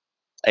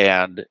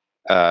 and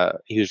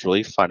he was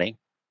really funny,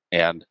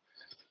 and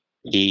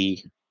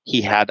he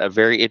had a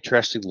very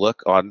interesting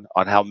look on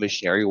how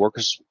missionary work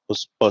was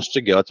supposed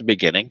to go at the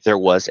beginning. There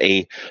was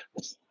a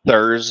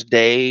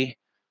Thursday,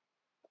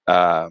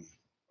 what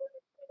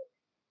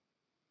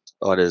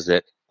is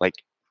it, like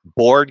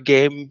board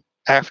game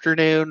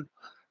afternoon.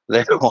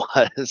 There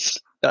was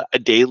a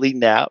daily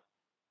nap.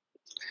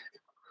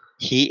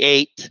 He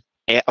ate,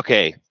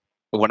 okay,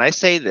 when I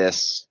say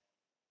this,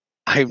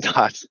 I'm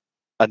not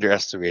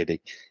underestimating.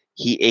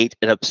 He ate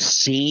an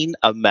obscene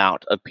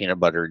amount of peanut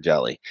butter and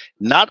jelly.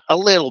 Not a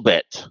little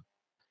bit.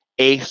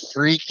 A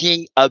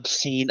freaking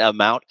obscene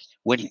amount.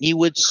 When he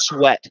would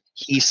sweat,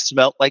 he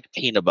smelled like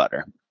peanut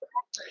butter.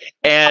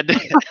 And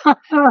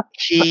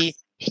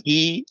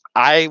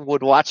I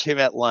would watch him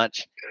at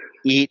lunch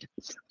eat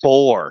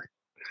 4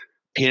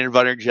 peanut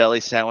butter and jelly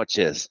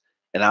sandwiches.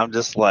 And I'm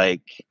just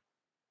like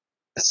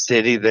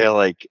sitting there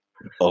like,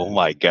 oh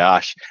my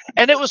gosh.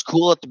 And it was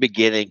cool at the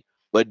beginning,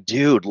 but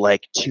dude,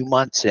 like 2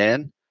 months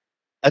in,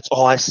 that's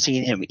all I've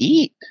seen him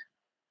eat.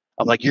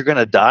 I'm like, you're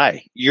gonna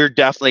die. You're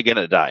definitely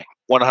gonna die.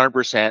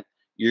 100%.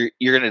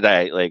 You're gonna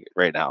die like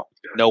right now.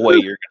 No way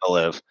you're gonna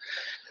live.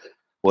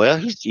 Well,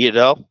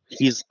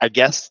 he's I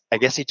guess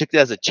he took it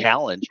as a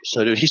challenge.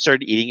 So he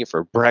started eating it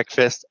for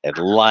breakfast and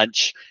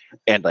lunch,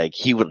 and like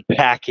he would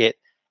pack it.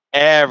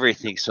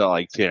 Everything smelled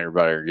like peanut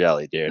butter and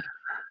jelly, dude.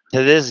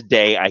 To this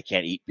day, I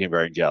can't eat peanut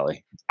butter and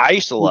jelly. I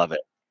used to love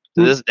it.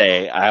 To this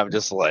day, I'm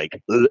just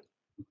like,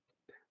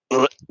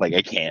 like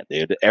I can't,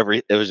 dude.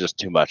 It was just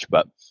too much.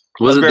 But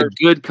was it the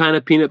good kind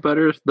of peanut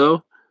butter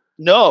though?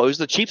 No, it was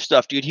the cheap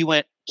stuff, dude.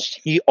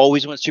 He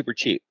always went super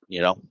cheap.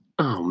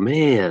 Oh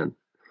man.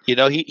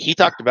 He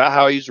talked about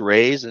how he was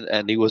raised,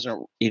 and he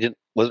wasn't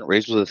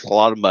raised with a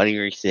lot of money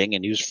or anything,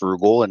 and he was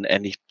frugal,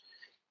 and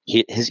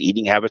his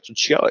eating habits would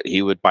show it.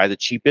 He would buy the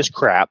cheapest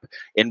crap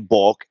in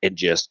bulk and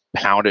just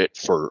pound it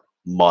for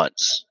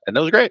months, and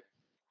that was great.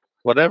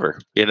 Whatever,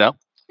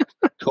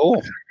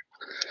 cool.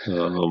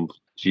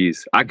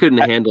 Jeez, I couldn't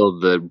handle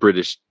the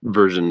British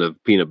version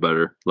of peanut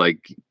butter,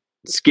 like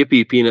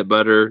Skippy peanut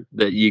butter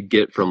that you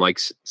get from like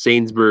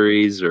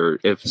Sainsbury's, or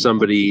if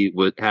somebody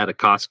had a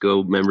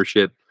Costco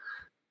membership,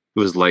 it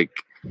was like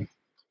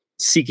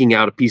seeking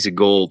out a piece of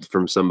gold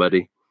from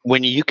somebody.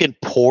 When you can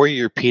pour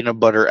your peanut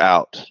butter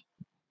out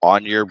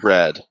on your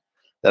bread,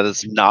 that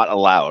is not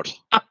allowed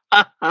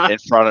in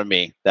front of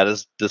me. That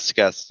is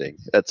disgusting.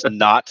 That's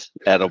not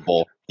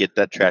edible. Get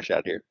that trash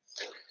out here.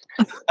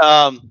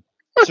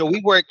 So we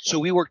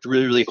worked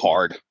really, really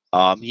hard.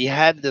 He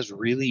had this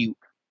really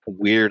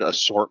weird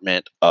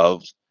assortment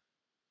of,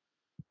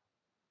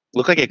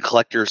 looked like a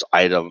collector's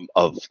item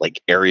of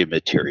like area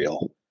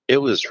material. It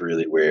was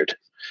really weird.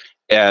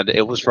 And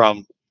it was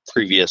from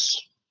previous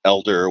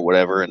elder or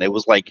whatever. And it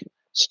was like,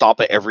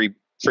 stop at every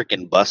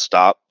freaking bus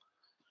stop.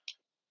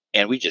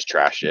 And we just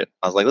trashed it.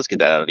 I was like, let's get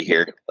that out of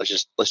here.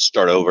 Let's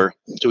start over.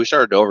 So we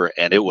started over,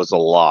 and it was a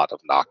lot of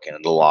knocking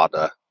and a lot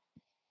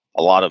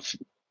of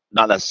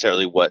not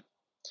necessarily what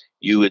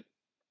you would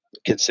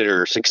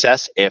consider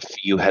success if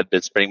you had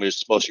been spending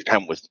most of your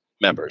time with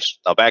members.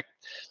 Now back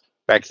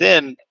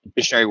then,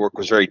 missionary work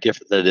was very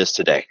different than it is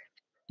today.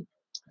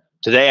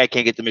 Today, I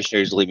can't get the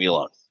missionaries to leave me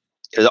alone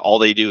because all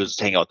they do is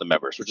hang out with the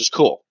members, which is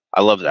cool.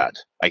 I love that.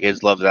 My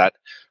kids love that.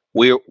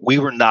 We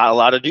were not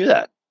allowed to do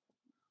that.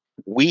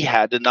 We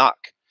had to knock.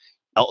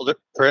 Elder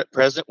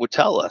President would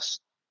tell us,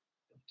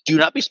 do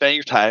not be spending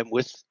your time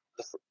with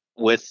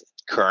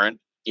current,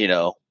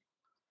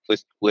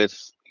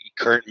 with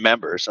current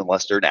members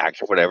unless they're an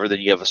actor or whatever. Then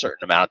you have a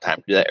certain amount of time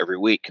to do that every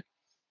week.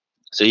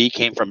 So he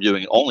came from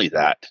doing only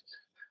that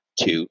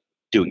to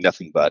doing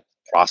nothing but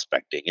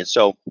prospecting, and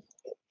so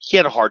he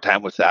had a hard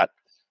time with that.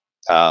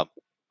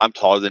 I'm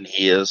taller than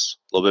he is,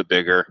 a little bit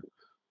bigger.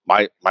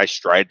 My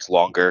stride's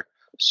longer,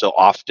 so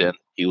often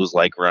he was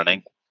like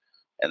running.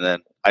 And then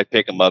I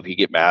pick him up, he'd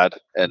get mad,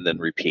 and then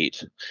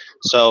repeat.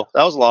 So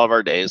that was a lot of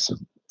our days.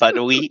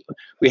 But we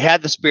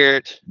had the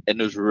spirit, and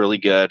it was really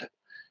good.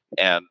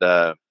 And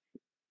I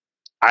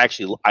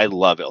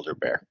love Elder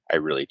Bear. I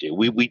really do.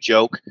 We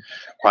joke,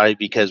 probably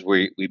because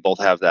we both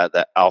have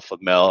that alpha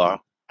male,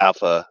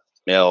 alpha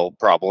male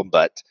problem,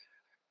 but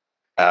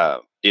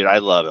dude, I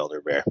love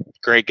Elder Bear.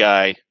 Great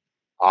guy,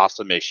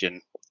 awesome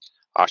mission,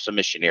 awesome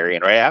missionary.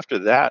 And right after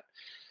that,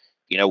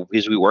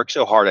 because we worked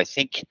so hard, I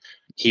think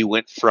he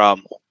went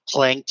from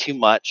playing too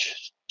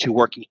much to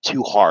working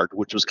too hard,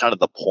 which was kind of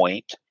the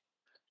point.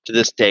 To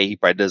this day, he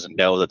probably doesn't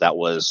know that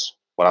was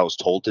what I was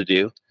told to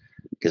do,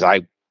 because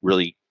I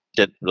really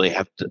didn't really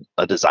have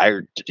a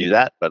desire to do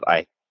that, but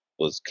I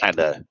was kind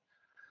of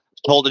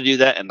told to do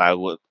that, and I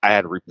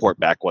had to report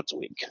back once a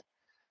week.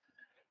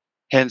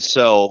 And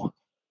so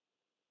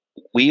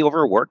we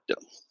overworked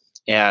him.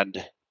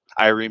 And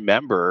I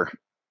remember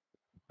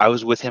I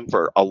was with him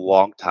for a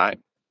long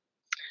time.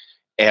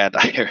 And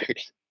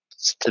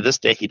to this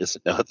day, he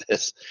doesn't know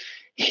this.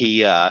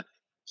 He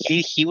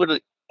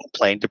would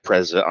complain to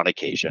President on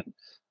occasion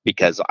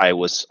because I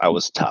was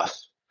tough.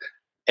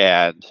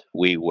 And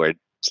we would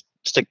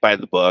stick by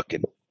the book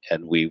and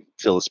we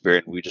feel the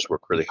spirit, and we just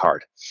work really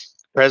hard.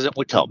 President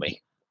would tell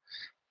me.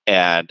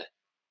 And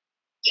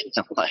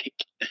I'm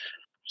like,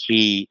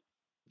 he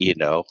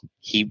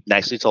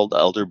nicely told the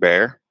Elder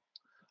Bear,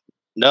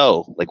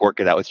 no, like, work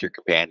it out with your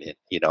companion,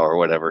 or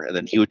whatever. And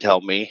then he would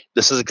tell me,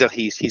 this is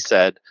exactly, he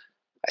said,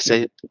 I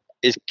said,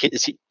 is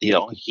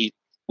he,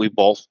 we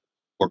both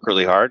work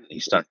really hard, and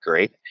he's done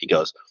great. He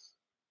goes,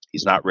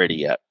 he's not ready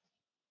yet.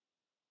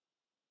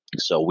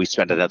 So we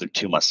spent another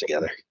 2 months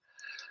together,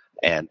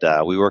 and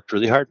we worked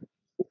really hard.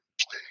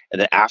 And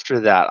then after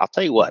that, I'll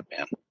tell you what,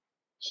 man,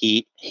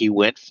 he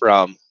went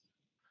from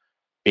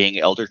being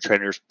Elder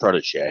Trainer's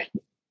protege,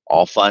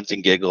 all funs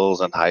and giggles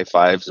and high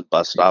fives and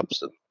bus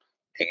stops and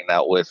hanging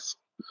out with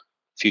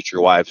future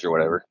wives or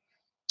whatever,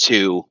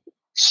 to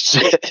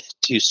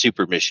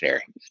super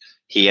missionary.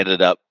 He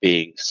ended up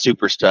being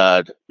super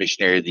stud,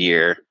 missionary of the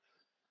year,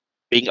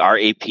 being our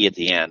AP at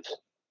the end.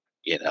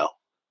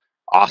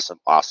 Awesome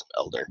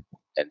elder.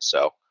 And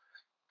so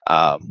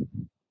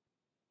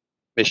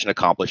mission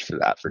accomplished for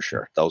that, for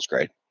sure. That was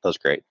great.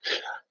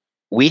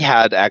 We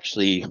had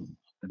actually,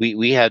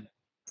 we had,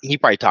 he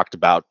probably talked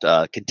about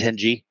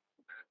contingee,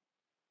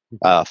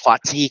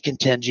 FOTC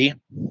contingee.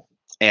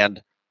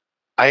 And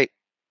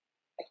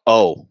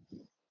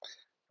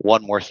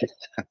one more thing.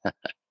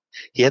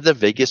 He had the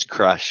biggest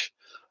crush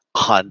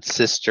on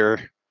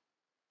Sister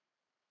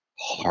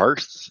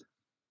Hearth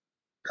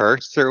or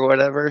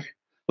whatever.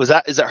 Is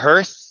it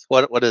Hearth?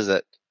 What is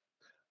it?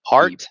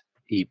 Heart?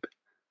 Heap.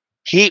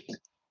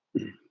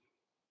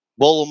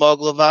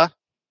 Bolomoglova.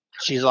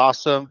 She's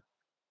awesome.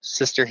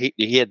 Sister,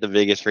 he had the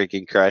biggest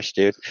freaking crush,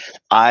 dude.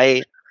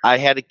 I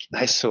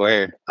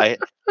swear, to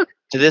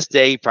this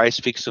day, he probably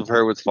speaks of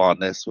her with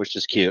fondness, which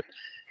is cute.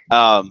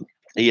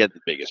 He had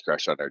the biggest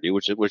crush on her, dude,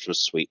 which was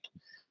sweet.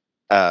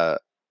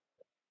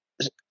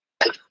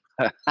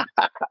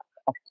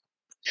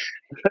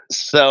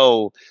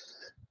 So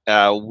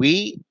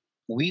we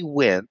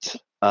went.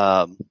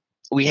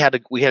 We had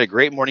a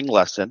great morning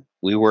lesson.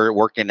 We were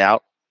working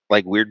out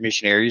like weird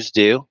missionaries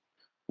do,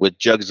 with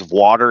jugs of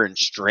water and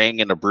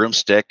string and a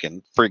broomstick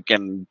and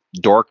freaking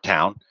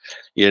Dorktown,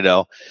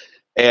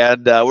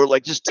 And we're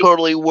like, this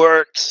totally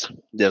works.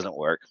 It doesn't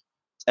work.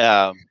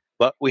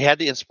 But we had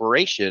the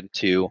inspiration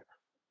to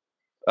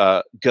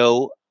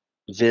go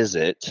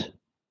visit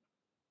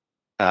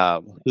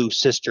who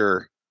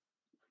Sister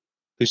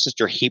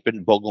Heap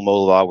and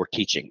Bogomolova were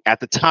teaching.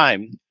 At the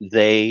time,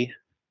 they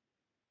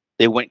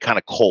went kind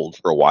of cold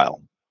for a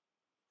while.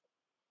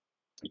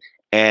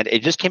 And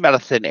it just came out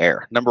of thin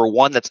air. Number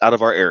one, that's out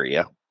of our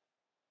area.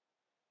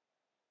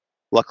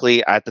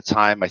 Luckily, at the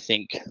time, I'm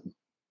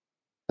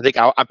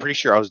pretty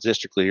sure I was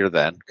district leader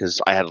then,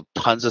 because I had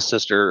tons of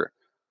sister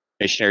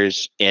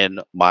missionaries in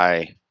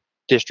my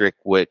district,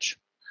 which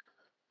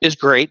is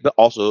great, but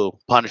also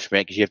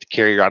punishment, because you have to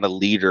carry around a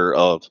liter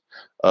of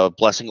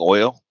blessing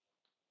oil,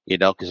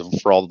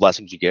 because for all the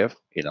blessings you give,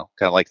 kind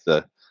of like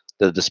the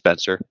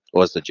dispenser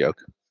was the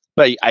joke.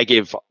 But I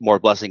gave more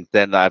blessings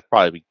than I've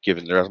probably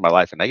given the rest of my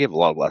life, and I gave a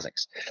lot of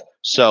blessings.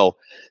 So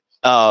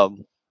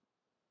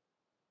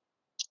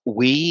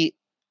we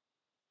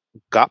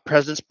got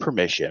President's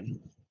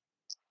permission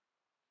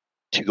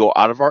to go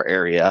out of our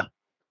area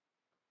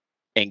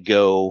and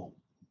go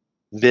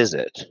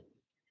visit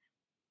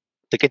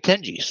the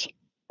Katenjis.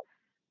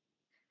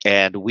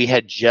 And we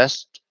had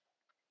just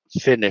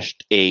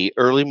finished a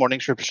early morning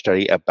scripture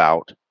study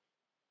about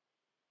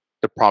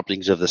the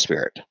promptings of the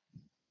Spirit.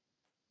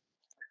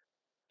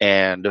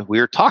 And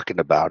we were talking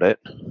about it,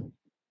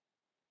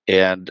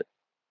 and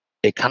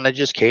it kind of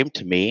just came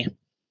to me.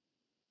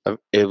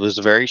 It was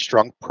a very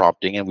strong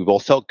prompting, and we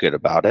both felt good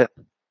about it,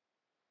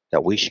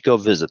 that we should go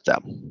visit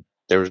them.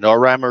 There was no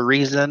rhyme or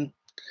reason,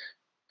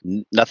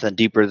 nothing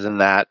deeper than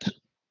that.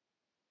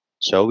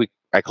 So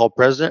I called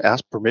President,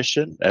 asked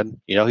permission, and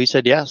he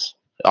said yes.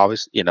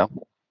 Obviously,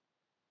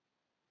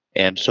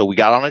 And so we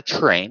got on a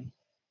train.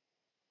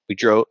 We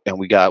drove, and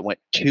went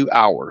 2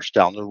 hours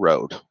down the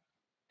road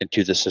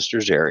into the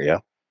sisters'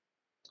 area,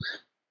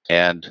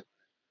 and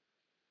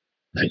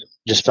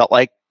just felt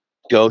like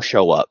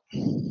show up.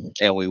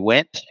 And we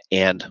went,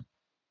 and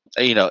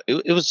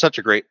it was such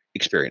a great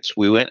experience.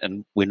 We went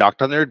and we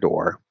knocked on their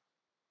door,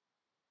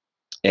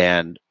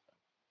 And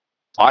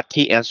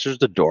Ati answers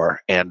the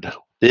door, and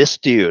this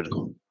dude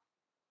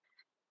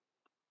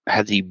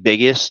had the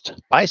biggest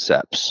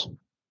biceps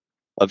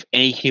of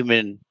any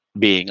human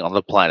being on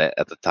the planet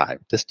at the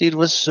time. This dude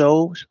was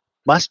so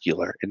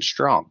muscular and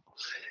strong.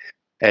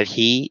 And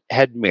he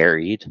had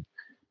married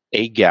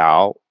a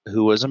gal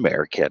who was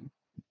American,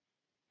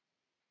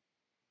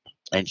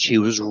 and she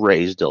was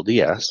raised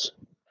LDS.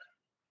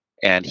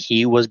 And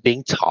he was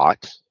being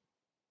taught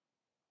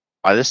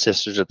by the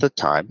sisters at the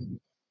time.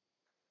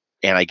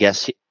 And I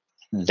guess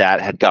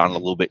that had gotten a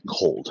little bit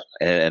cold,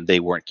 and they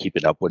weren't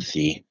keeping up with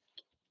the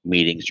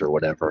meetings or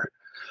whatever.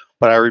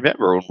 But I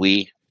remember when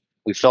we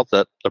felt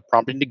the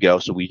prompting to go,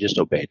 so we just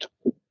obeyed.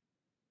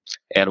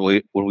 And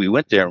when we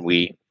went there and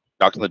we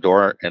knocked on the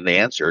door and they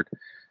answered,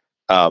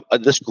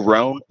 this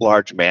grown,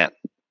 large man,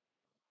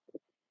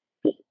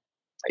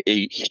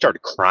 he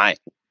started crying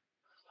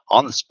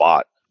on the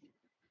spot.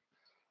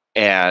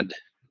 And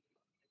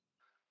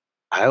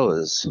I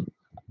was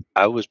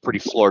pretty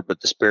floored,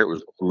 but the spirit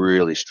was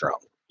really strong.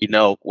 You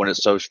know, when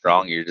it's so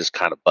strong, you're just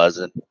kind of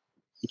buzzing.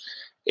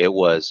 It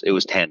was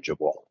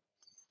tangible.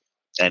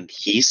 And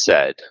he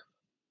said,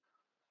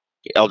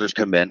 the elders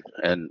come in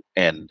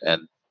and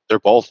they're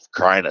both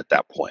crying at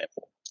that point.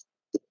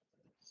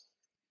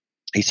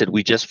 He said,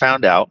 we just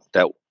found out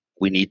that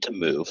we need to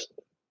move.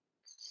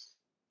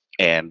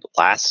 And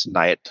last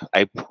night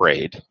I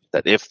prayed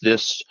that if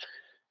this,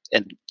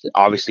 and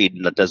obviously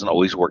it doesn't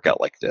always work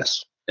out like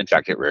this. In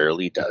fact, it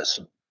rarely does.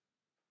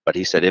 But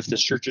he said, if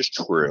this church is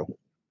true,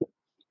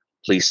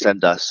 please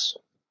send us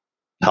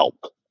help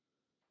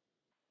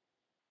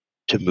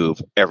to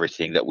move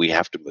everything that we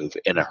have to move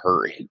in a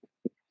hurry.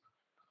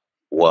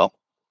 Well,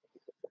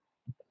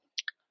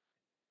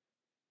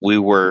 we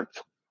were,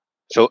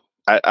 so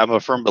I'm a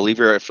firm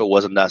believer if it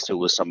wasn't us, it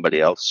was somebody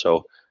else.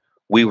 So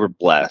we were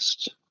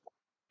blessed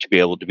to be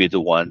able to be the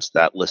ones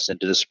that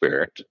listened to the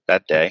Spirit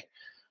that day.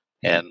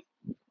 And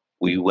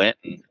we went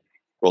and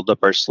rolled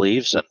up our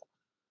sleeves and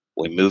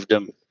we moved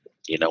them.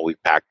 You know, we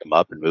packed them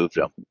up and moved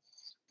them.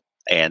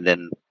 And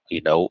then,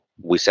 you know,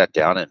 we sat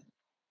down and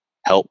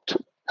helped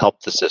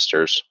the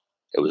sisters.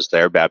 It was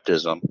their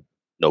baptism.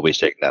 Nobody's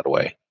taking that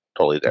away.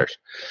 Totally theirs.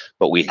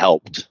 But we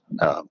helped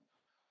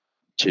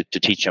to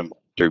teach him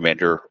the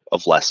remainder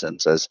of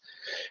lessons as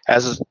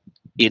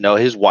you know,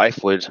 his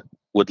wife would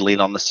lean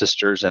on the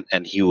sisters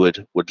and he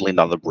would lean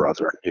on the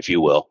brethren, if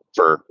you will,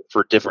 for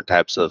different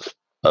types of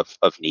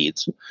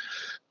needs.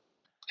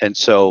 And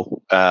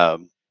so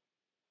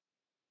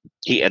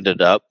he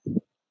ended up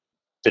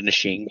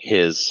finishing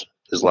his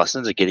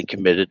lessons and getting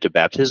committed to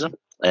baptism.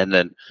 And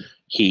then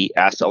he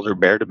asked Elder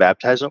Bear to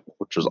baptize him,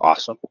 which was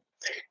awesome.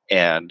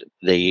 And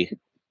they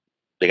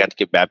got to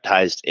get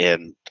baptized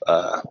in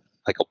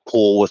like a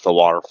pool with a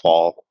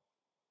waterfall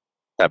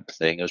type of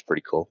thing. It was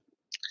pretty cool.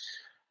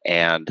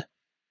 And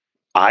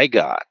I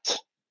got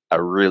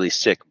a really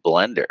sick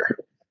blender.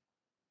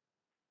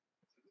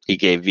 He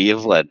gave me a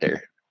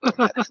blender.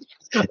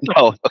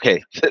 No,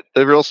 okay.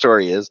 The real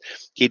story is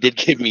he did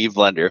give me a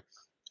blender.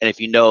 And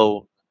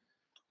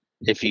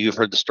if you've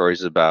heard the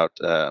stories about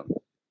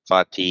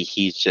Fatih,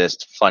 he's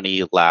just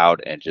funny,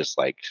 loud, and just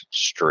like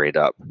straight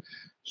up.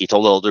 He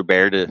told Elder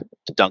Bear to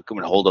dunk him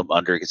and hold him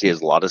under because he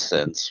has a lot of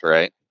sins,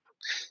 right?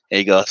 And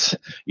he goes,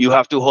 "You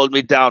have to hold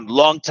me down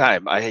long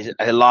time. I had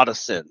a lot of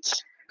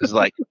sins." He's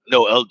like,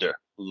 "No, Elder,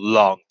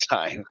 long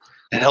time."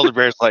 And Elder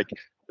Bear's like,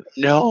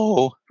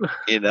 "No,"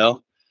 you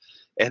know.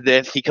 And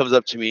then he comes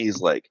up to me.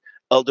 He's like,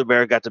 "Elder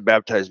Bear got to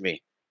baptize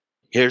me.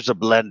 Here's a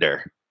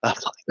blender." I'm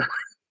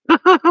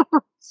like,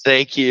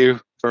 "Thank you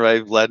for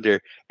my blender."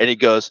 And he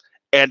goes,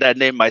 "And I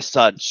named my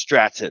son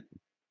Stratton."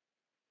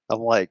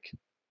 I'm like,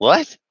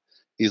 "What?"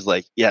 He's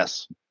like,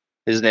 "Yes,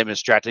 his name is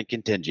Stratton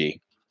Contingy."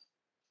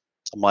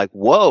 I'm like,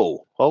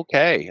 "Whoa,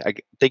 okay.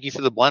 Thank you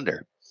for the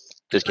blender."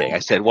 Just kidding. I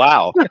said,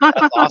 "Wow,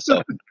 that's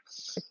awesome."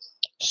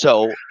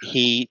 So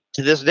he,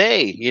 to this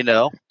day, you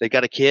know, they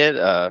got a kid.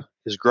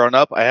 He's grown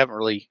up. I haven't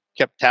really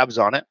kept tabs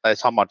on it. I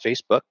saw him on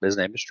Facebook. His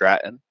name is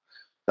Stratton.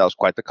 That was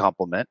quite the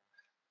compliment.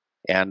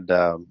 And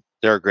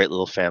they're a great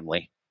little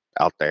family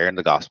out there in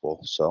the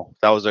gospel. So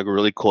that was a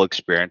really cool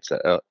experience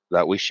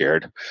that we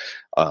shared.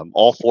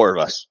 All four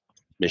of us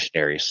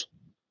missionaries,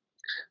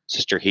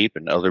 Sister Heap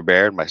and Elder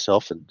Bear and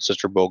myself and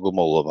Sister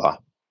Bogomolova.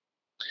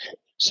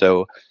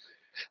 So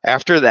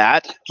after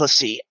that, let's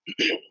see.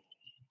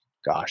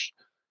 Gosh.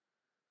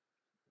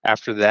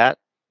 After that,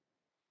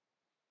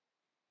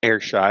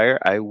 Ayrshire,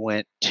 I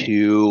went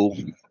to,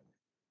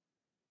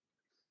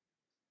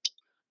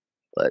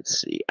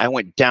 let's see, I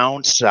went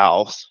down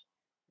south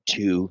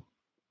to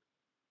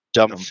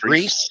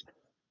Dumfries.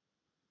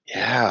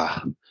 Yeah.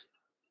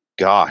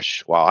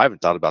 Gosh. Wow. I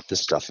haven't thought about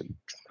this stuff in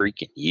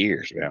freaking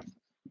years, man.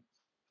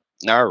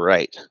 All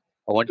right.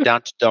 I went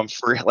down to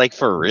Dumfries, like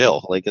for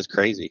real. Like it's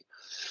crazy.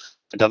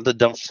 Down to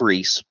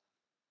Dumfries.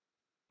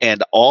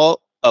 And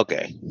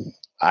okay.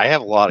 I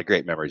have a lot of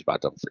great memories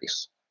about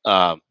Dumfries.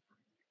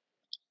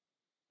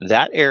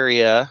 That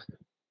area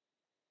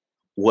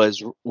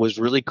was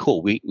really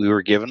cool. We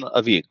were given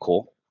a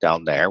vehicle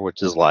down there,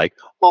 which is like,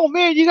 oh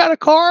man, you got a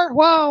car?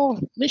 Wow,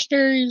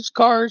 missionaries'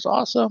 cars,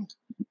 awesome.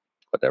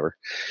 Whatever.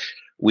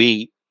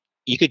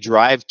 You could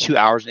drive 2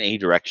 hours in any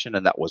direction,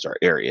 and that was our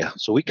area.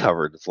 So we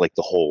covered like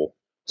the whole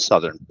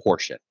southern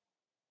portion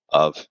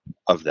of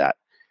that.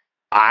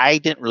 I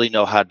didn't really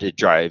know how to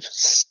drive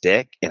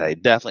stick, and I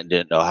definitely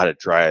didn't know how to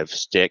drive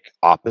stick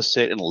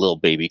opposite in a little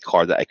baby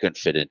car that I couldn't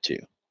fit into.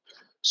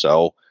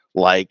 So,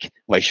 like,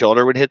 my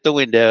shoulder would hit the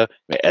window,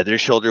 my other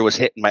shoulder was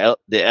hitting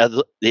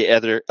the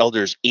other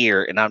elder's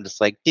ear, and I'm just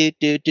like do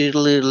do do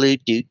do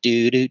do do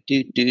do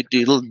do do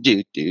do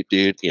do do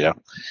do, you know,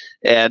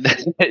 and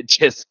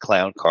just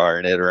clown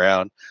carring it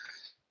around.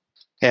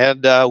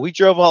 And we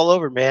drove all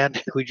over, man.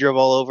 We drove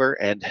all over,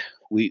 and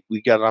we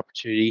got an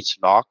opportunity to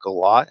knock a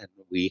lot, and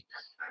we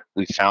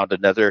found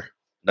another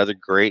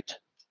great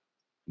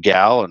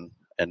gal,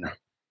 and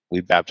we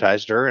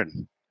baptized her,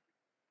 and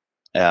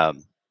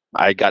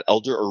I got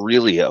Elder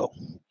Aurelio.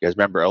 You guys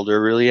remember Elder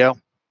Aurelio?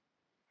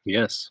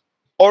 Yes.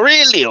 Elder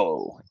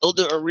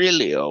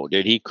Aurelio.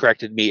 Dude, he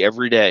corrected me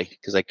every day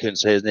because I couldn't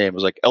say his name. It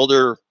was like,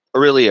 Elder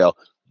Aurelio.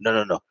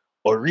 No.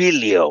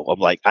 Aurelio.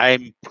 I'm like,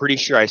 I'm pretty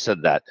sure I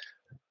said that.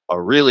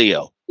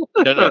 Aurelio.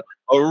 No.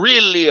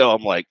 Aurelio.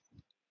 I'm like,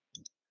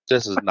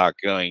 this is not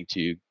going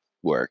to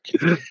work.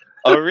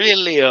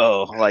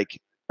 Aurelio. I'm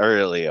like,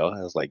 Aurelio.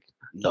 I was like,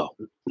 no.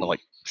 I'm like,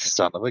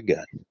 son of a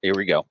gun. Here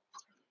we go.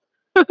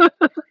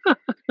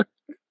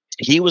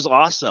 He was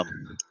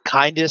awesome.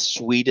 Kindest,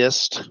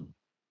 sweetest,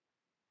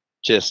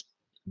 just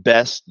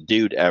best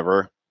dude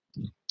ever.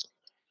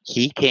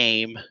 He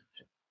came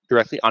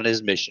directly on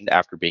his mission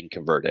after being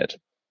converted,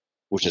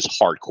 which is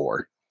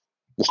hardcore.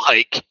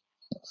 Like,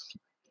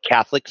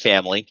 Catholic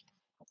family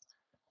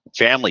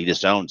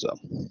disowns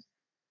him.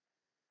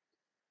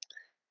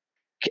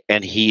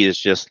 And he is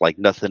just like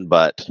nothing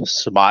but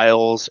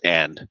smiles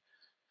and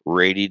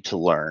ready to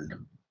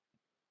learn.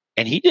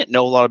 And he didn't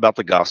know a lot about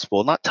the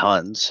gospel, not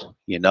tons,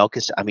 you know,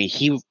 because I mean,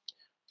 he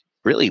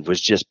really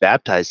was just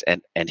baptized,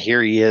 and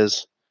here he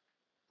is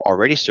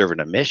already serving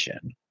a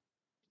mission.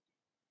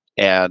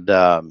 And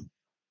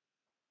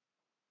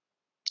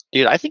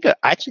dude, I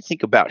actually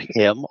think about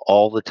him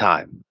all the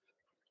time,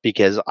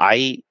 because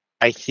I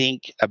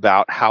think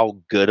about how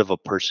good of a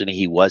person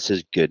he was,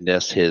 his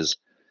goodness, his,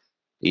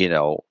 you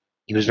know,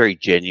 he was very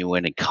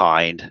genuine and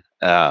kind.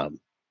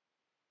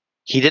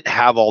 He didn't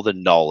have all the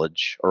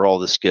knowledge or all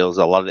the skills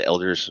that a lot of the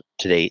elders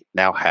today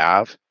now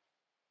have,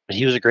 but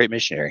he was a great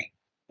missionary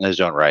in his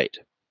own right.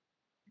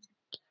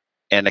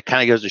 And it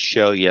kind of goes to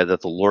show you that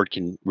the Lord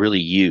can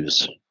really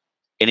use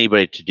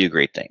anybody to do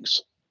great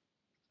things.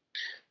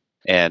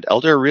 And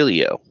Elder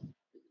Aurelio,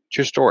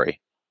 true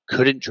story,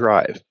 couldn't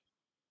drive.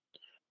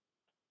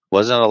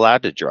 Wasn't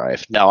allowed to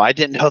drive. No, I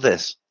didn't know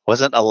this.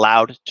 Wasn't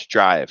allowed to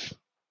drive.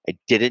 I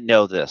didn't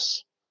know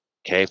this.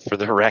 Okay, for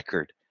the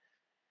record.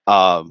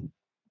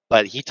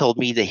 But he told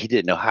me that he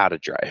didn't know how to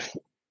drive,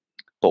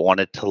 but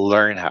wanted to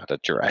learn how to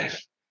drive.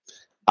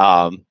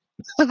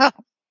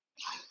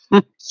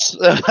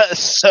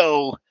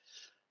 So,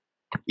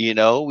 you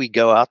know, we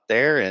go out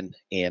there and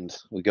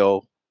we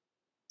go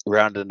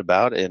round and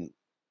about, and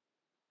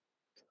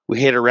we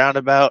hit a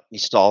roundabout. He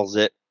stalls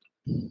it.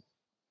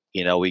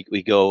 You know,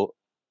 we go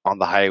on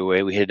the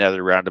highway. We hit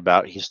another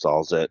roundabout. He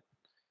stalls it,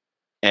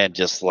 and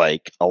just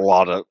like a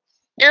lot of,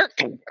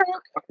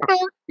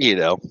 you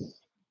know.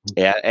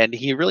 Yeah, and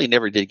he really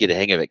never did get a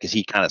hang of it because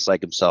he kind of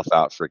psyched himself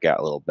out, forgot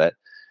a little bit.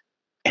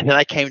 And then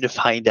I came to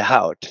find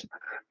out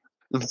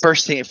the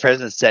first thing the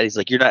president said, he's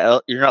like, "You're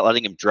not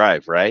letting him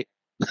drive, right?"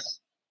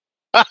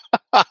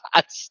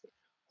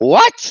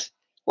 What?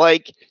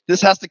 Like,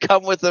 this has to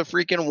come with a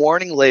freaking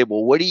warning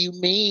label. What do you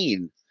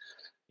mean?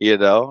 You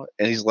know?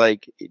 And he's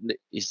like,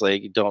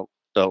 don't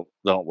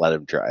let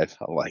him drive.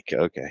 I'm like,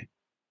 okay.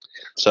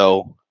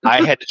 So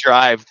I had to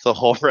drive the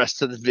whole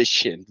rest of the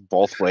mission,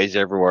 both ways,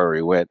 everywhere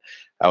we went.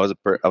 I was a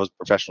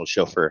professional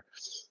chauffeur.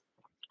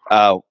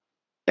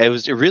 It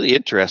was really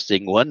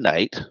interesting. One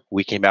night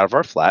we came out of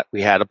our flat.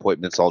 We had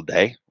appointments all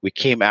day. We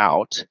came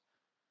out.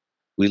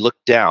 We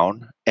looked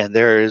down, and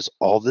there is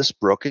all this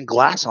broken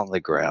glass on the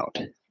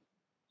ground.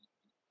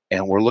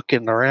 And we're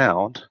looking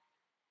around.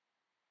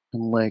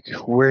 I'm like,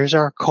 "Where's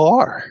our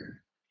car?"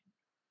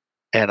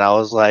 And I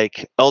was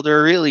like,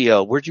 "Elder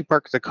Aurelio, where'd you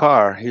park the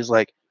car?" He's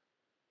like,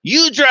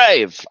 "You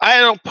drive.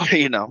 I don't,"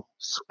 you know,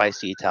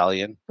 spicy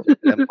Italian.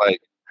 I'm like,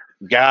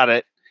 "Got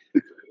it.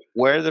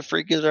 Where the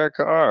freak is our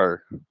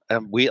car?"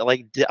 And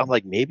I'm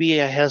like,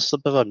 maybe I have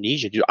some of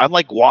amnesia, dude. I'm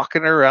like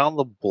walking around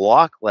the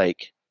block,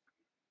 like,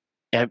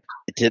 and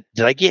did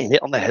I get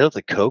hit on the head with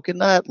a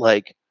coconut?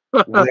 Like,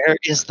 where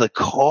is the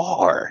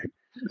car?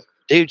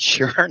 Dude,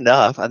 sure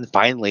enough, and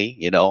finally,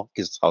 you know,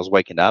 because I was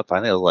waking up,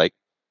 finally I was like,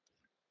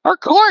 our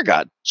car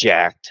got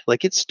jacked.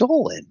 Like, it's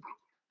stolen.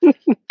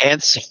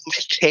 And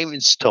somebody came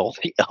and stole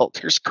the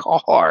elder's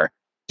car.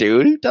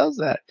 Dude, who does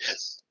that?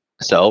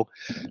 So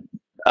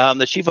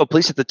the chief of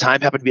police at the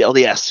time happened to be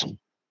LDS.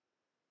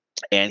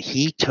 And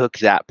he took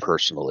that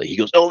personally. He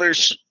goes,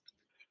 "Elders,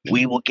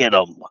 we will get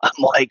them." I'm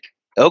like,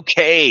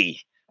 okay,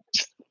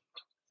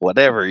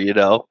 whatever, you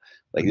know.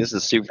 Like, this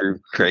is super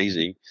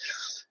crazy.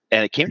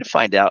 And it came to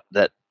find out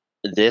that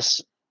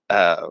this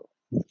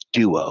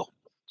duo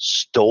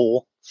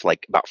stole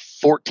like about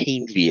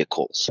 14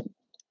 vehicles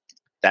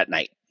that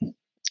night.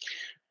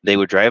 They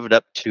would drive it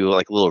up to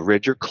like a little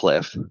ridge or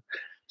cliff,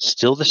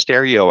 steal the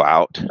stereo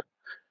out,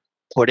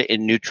 put it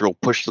in neutral,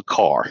 push the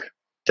car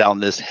down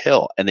this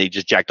hill, and they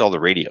just jacked all the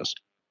radios.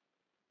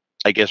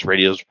 I guess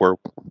radios were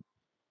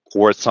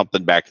worth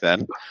something back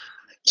then.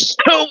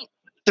 So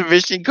the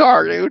Mission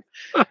car, dude,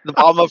 the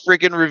bottom of a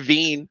freaking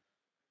ravine,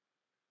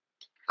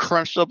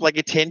 crunched up like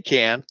a tin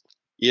can,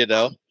 you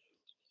know.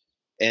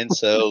 And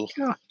so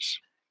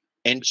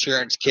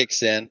insurance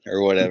kicks in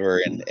or whatever,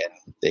 and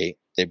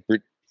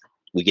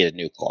we get a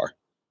new car.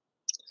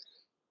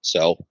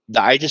 So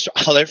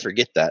I'll never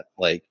forget that.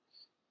 Like,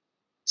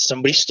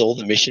 somebody stole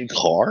the Mission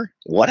car.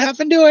 What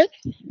happened to it?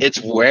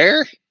 It's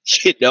where?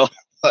 You know,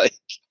 like,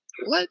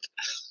 what?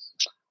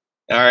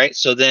 All right.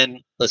 So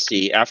then let's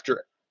see.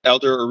 After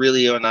Elder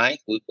Aurelio and I,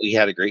 we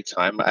had a great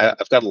time.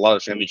 I've got a lot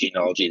of family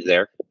genealogy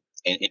there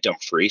in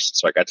Dumfries,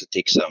 so I got to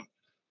take some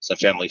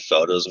family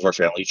photos of our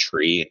family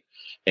tree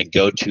and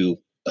go to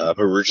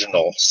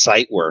original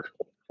site where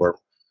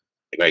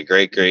my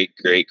great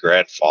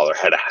grandfather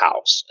had a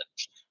house. And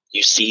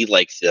you see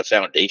like the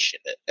foundation.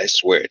 I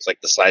swear it's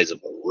like the size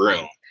of a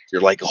room.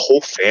 You're like, a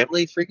whole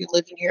family freaking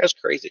living here? That's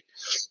crazy.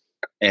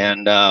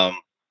 And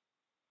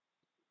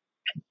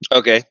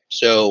okay,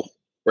 so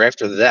right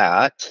after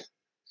that,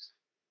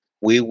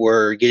 we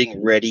were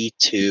getting ready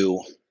to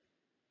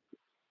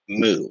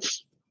move.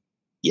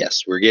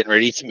 Yes, we're getting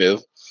ready to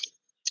move.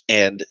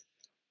 And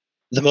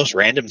the most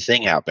random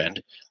thing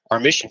happened. Our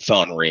Mission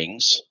phone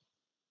rings.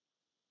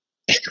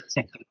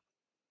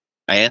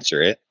 I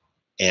answer it,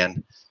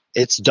 and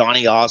it's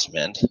Donnie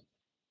Osmond.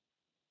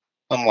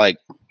 I'm like,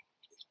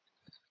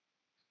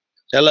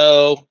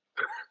 hello,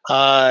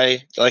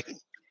 hi. Like,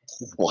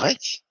 what?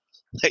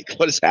 Like,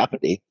 what is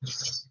happening?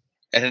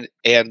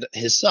 And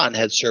his son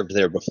had served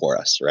there before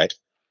us, right?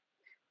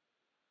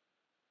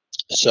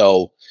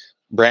 So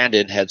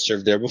Brandon had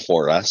served there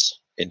before us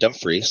in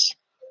Dumfries.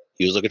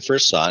 He was looking for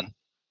his son.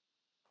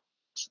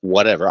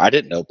 Whatever. I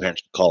didn't know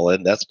parents could call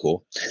in. That's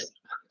cool.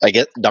 I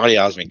get Donnie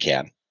Osmond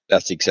can.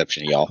 That's the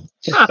exception, y'all.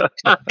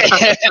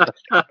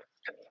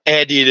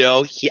 And you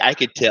know, I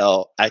could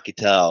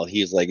tell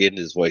he was like, in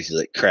his voice, he's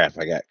like, crap,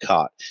 I got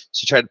caught.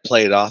 So he tried to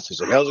play it off.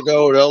 He's like, how's it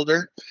going,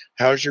 Elder?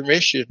 How's your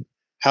mission?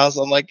 I'm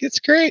like, it's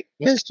great,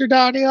 Mr.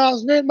 Donnie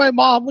Osmond. My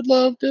mom would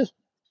love to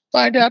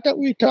find out that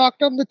we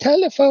talked on the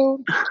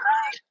telephone.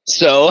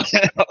 So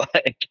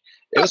like,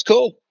 it was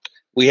cool.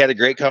 We had a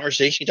great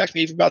conversation. He talked to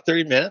me for about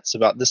 30 minutes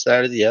about this,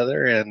 that, or the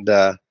other. And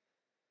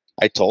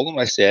I told him,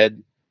 I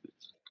said,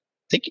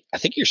 I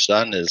think your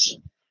son has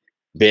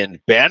been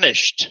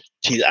banished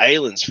to the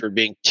islands for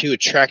being too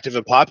attractive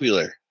and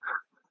popular.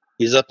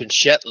 He's up in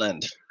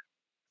Shetland.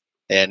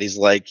 And he's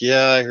like,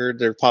 yeah, I heard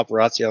their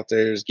paparazzi out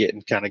there is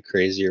getting kind of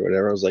crazy or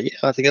whatever. I was like, yeah,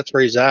 I think that's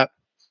where he's at.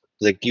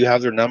 He's like, do you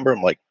have their number?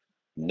 I'm like,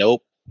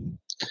 nope.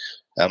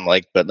 I'm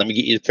like, but let me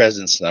get you the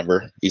president's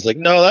number. He's like,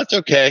 no, that's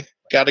okay.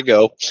 Gotta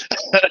go.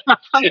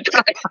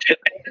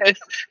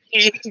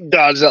 He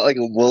dodged out like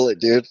a bullet,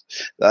 dude.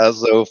 That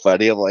was so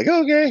funny. I'm like,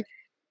 okay.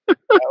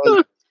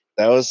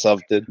 That was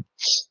something.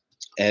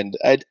 And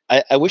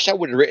I wish I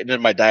would have written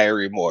in my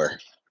diary more.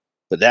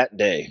 But that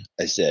day,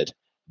 I said,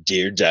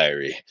 dear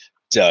diary,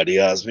 Donnie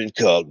Osmond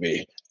called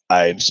me.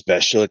 I am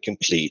special and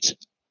complete.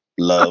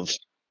 Love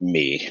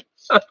me.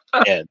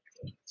 And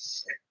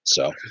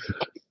so,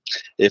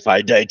 if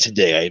I die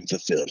today, I am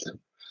fulfilled.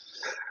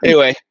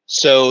 Anyway,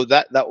 so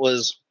that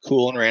was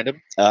cool and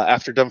random.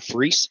 After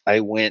Dumfries,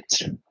 I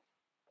went.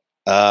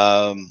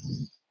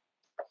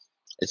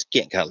 It's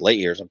getting kind of late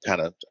here, so I'm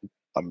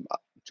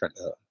trying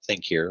to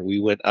think here. We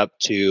went up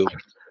to.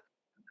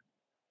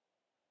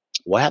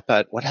 What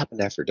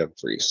happened after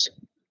Dumfries?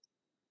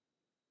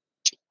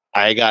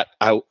 I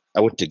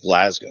went to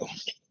Glasgow.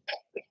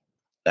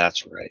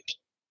 That's right.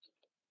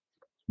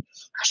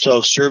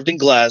 So served in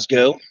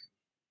Glasgow.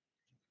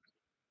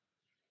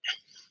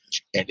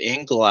 And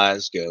in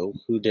Glasgow,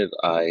 who did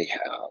I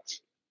have?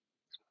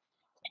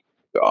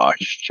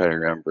 Gosh, trying to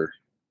remember.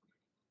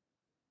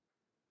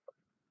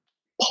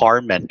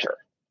 Parmenter.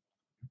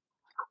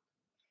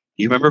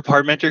 You remember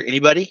Parmenter?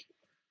 Anybody?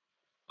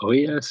 Oh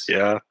yes.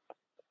 Yeah.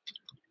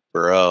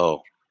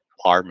 Bro,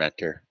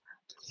 Parmenter.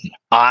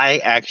 I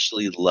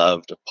actually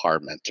loved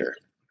Parmenter.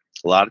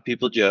 A lot of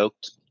people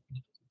joked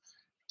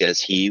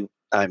because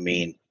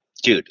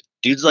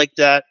dudes like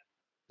that,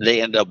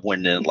 they end up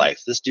winning in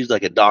life. This dude's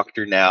like a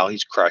doctor now.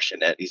 He's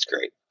crushing it. He's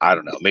great. I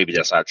don't know. Maybe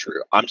that's not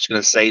true. I'm just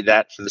going to say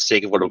that for the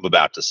sake of what I'm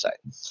about to say.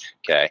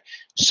 Okay.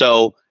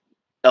 So,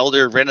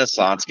 elder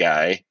Renaissance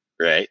guy,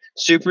 right?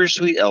 Super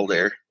sweet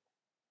elder,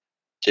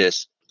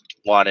 just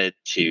wanted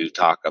to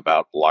talk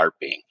about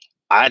LARPing.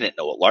 I didn't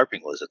know what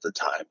LARPing was at the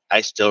time.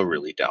 I still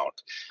really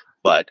don't.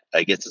 But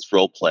I guess it's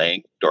role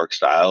playing, dork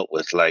style,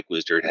 with like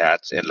wizard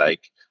hats and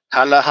like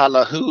holla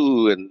holla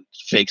hoo and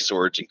fake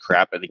swords and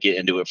crap, and to get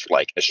into it for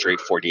like a straight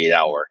 48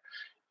 hour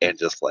and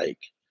just like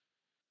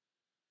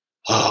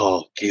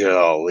Oh,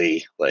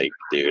 golly. Like,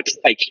 dude,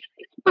 like,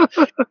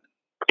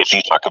 if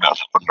you talk about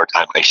it one more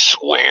time, I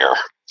swear.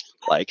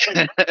 Like,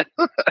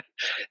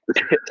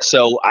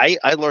 so I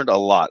learned a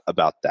lot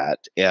about that.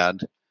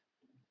 And,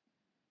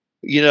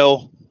 you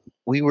know,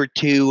 we were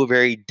two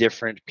very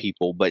different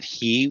people, but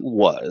he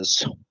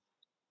was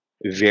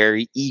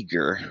very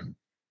eager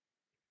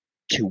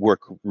to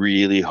work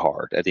really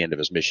hard at the end of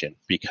his mission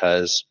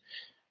because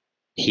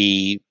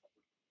he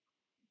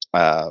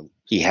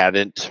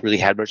hadn't really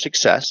had much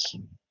success,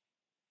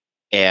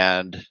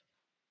 and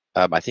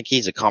I think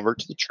he's a convert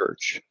to the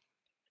church,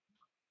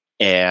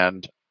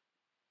 and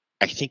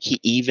I think he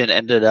even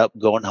ended up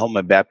going home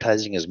and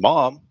baptizing his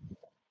mom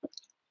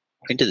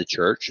into the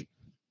church.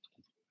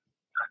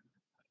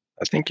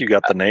 I think you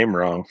got the name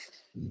wrong.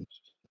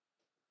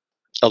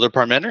 Elder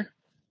Parmenter?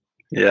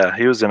 Yeah,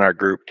 he was in our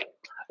group.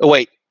 Oh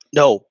wait,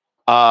 no.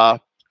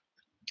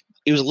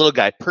 He was a little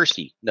guy,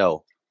 Percy.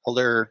 No,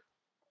 Elder.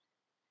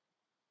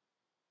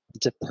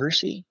 Is it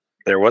Percy?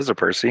 There was a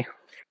Percy.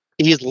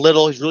 He's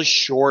little. He's really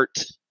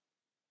short,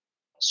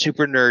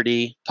 super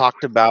nerdy.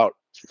 Talked about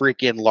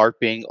freaking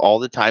LARPing all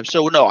the time.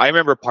 So no, I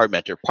remember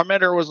Parmenter.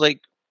 Parmenter was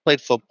like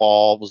played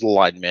football, was a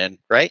lineman,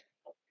 right?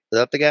 Is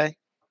that the guy?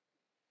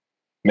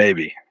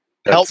 Maybe.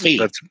 Help me.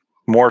 That's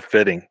more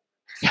fitting.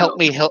 Help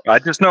me. I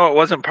just know it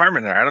wasn't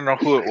Parmenter. I don't know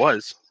who it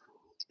was.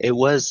 It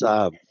was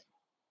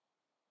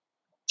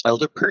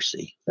Elder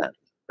Percy, then,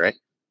 right?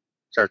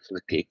 Starts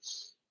with a P.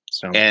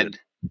 Sounds and good.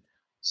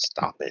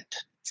 Stop it.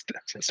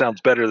 Sounds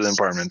better than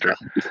Parmenter.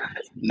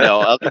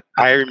 No,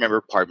 I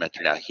remember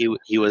Parmenter now. He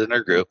was in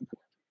our group.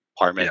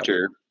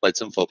 Parmenter played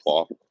some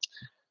football,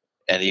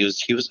 and he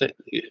was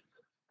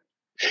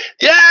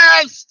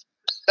yes,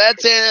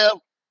 that's him,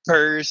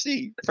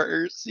 Percy.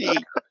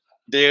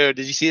 Dude,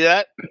 did you see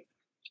that?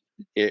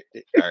 All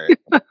right,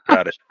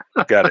 Got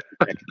it.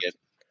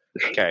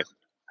 Okay.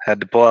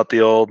 Had to pull out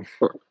the old.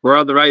 We're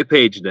on the right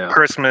page now.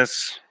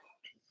 Christmas.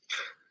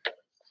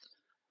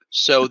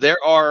 So there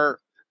are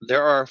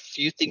a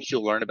few things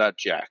you'll learn about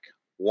Jack.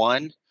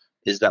 One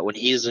is that when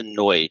he is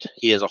annoyed,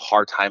 he has a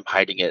hard time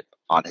hiding it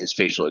on his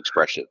facial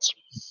expressions.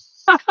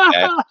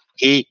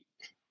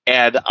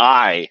 And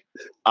I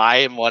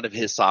am one of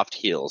his soft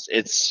heels.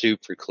 It's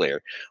super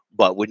clear.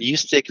 But when you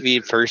stick me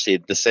and Percy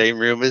in the same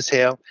room as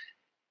him,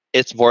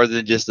 it's more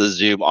than just a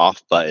zoom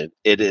off button.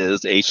 It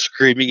is a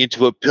screaming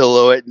into a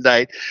pillow at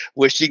night,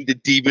 wishing the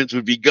demons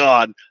would be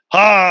gone.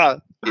 Ha!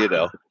 You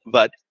know.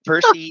 But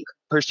Percy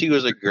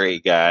was a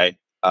great guy.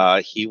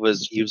 He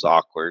was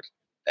awkward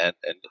and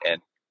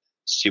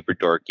super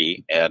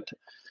dorky, and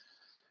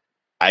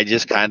I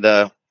just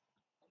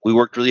we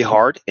worked really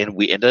hard, and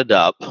we ended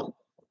up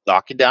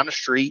knocking down a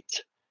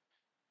street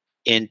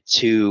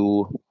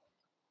into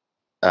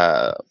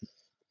a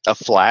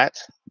flat.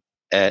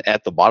 And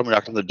at the bottom, we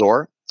knocked on the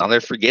door. I'll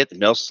never forget, the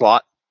mail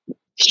slot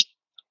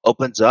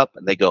opens up,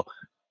 and they go,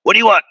 "What do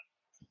you want?"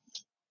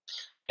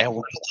 And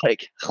we're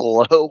like,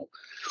 "Hello,"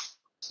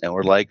 and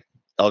we're like,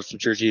 "Elders from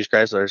Church of Jesus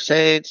Christ of Latter-day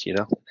Saints, you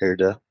know, here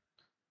to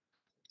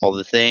all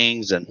the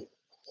things." And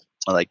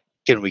I'm like,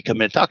 "Can we come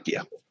in and talk to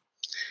you?"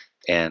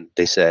 And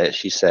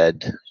she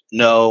said,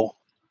 "No."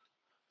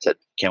 I said,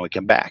 "Can we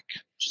come back?"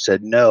 She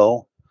said,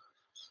 "No."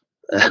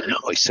 And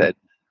we said,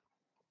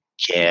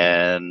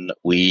 "Can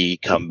we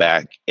come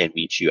back and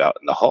meet you out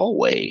in the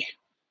hallway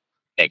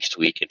next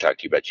week and talk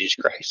to you about Jesus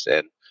Christ?"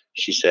 And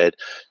she said,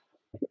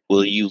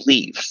 "Will you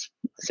leave?"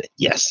 I said,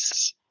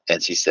 "Yes."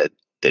 And she said,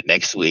 "The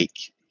next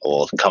week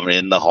we'll come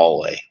in the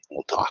hallway and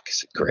we'll talk." I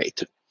said,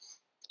 "Great."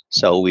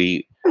 So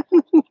we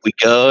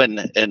go, and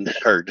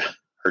her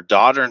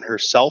daughter and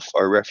herself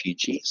are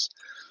refugees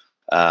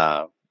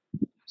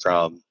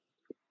from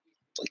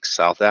like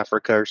South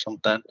Africa or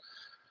something.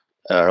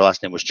 Her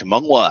last name was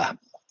Chimungwa,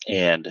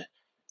 and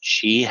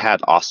she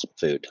had awesome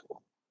food.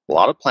 A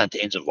lot of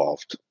plantains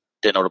involved.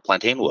 Didn't know what a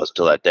plantain was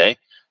until that day.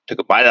 Took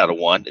a bite out of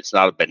one. It's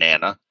not a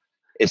banana.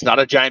 It's not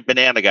a giant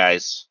banana,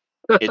 guys.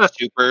 It's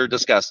super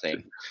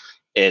disgusting.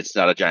 It's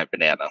not a giant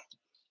banana.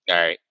 All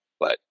right.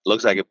 But it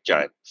looks like a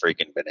giant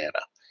freaking banana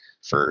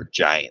for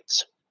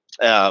giants.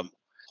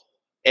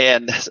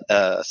 And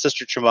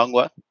Sister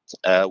Chimungwa,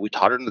 we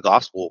taught her in the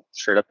gospel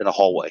straight up in a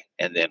hallway.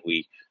 And then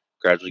we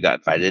gradually got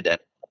invited in.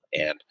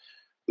 And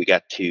we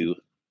got to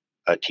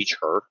teach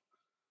her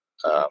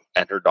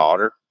and her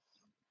daughter.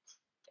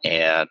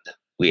 And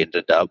we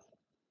ended up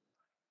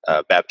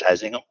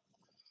baptizing them.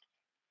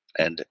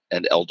 And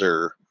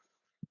Elder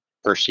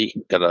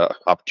Percy got an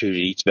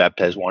opportunity to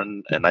baptize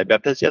one, and I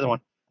baptized the other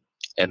one.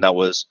 And that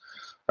was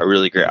a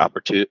really great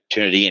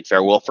opportunity and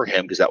farewell for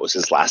him, because that was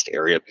his last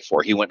area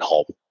before he went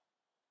home.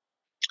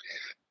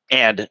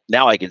 And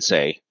now I can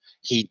say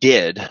he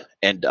did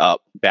end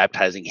up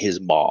baptizing his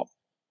mom.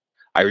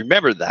 I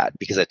remember that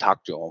because I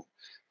talked to him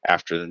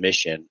after the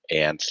mission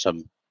and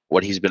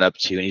what he's been up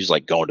to. And he's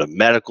like going to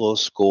medical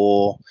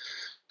school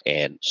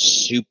and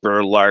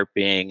super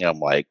LARPing. I'm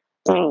like,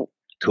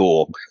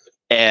 cool.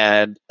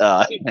 And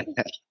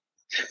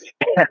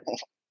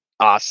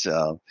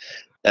awesome.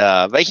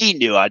 But he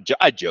knew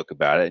I'd joke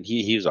about it, and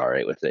he was all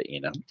right with it,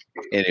 you know.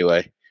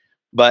 Anyway,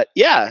 But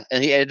yeah,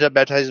 and he ended up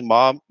baptizing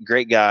mom.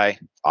 Great guy,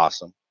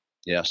 awesome.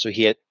 So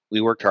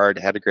we worked hard,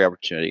 had a great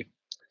opportunity.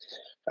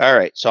 All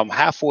right, so I'm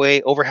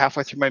over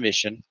halfway through my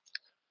mission.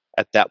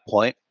 At that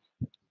point,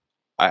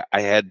 I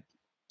had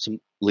some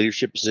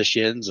leadership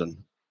positions and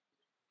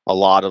a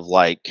lot of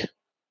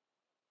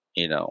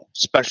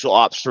special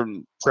ops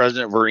from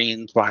President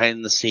Vriens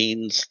behind the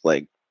scenes,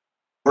 like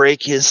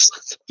break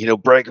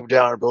him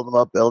down or build him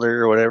up,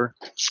 elder or whatever.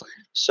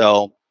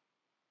 So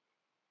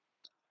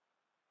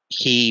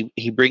he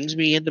brings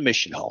me into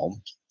mission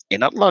home, and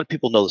not a lot of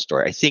people know the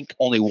story. I think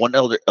only one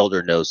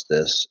elder knows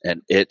this,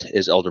 and it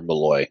is Elder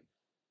Malloy.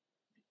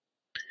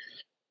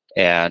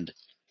 And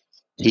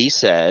he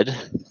said,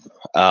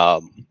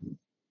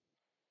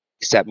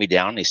 he sat me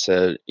down and he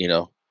said,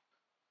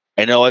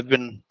 I know I've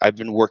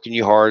been working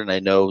you hard, and I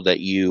know that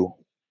you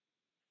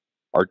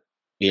are,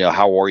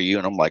 how are you?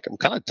 And I'm like, I'm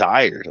kind of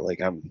tired.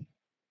 Like I'm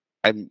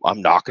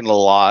knocking a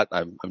lot.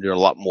 I'm doing a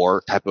lot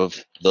more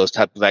those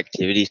type of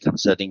activities, kind of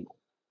setting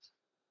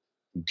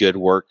good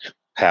work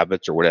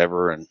habits or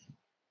whatever. And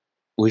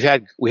we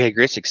had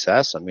great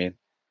success. I mean,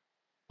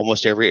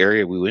 almost every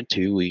area we went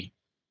to, we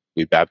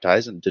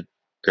baptized and did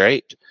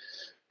great.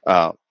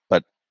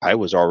 But I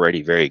was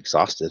already very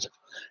exhausted.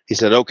 He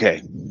said,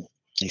 okay.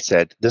 He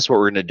said, this is what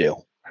we're going to do.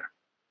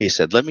 He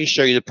said, let me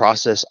show you the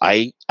process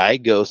I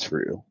go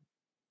through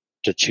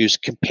to choose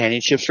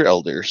companionships for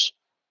elders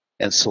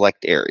and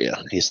select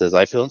area. He says,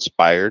 I feel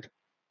inspired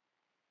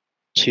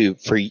I'm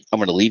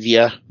going to leave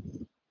you in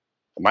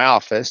my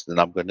office, then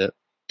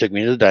took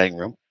me to the dining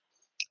room,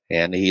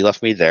 and he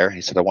left me there.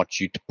 He said, I want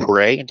you to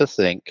pray and to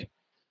think.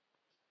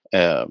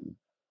 I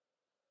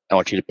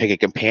want you to pick a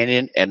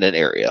companion and an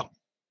area.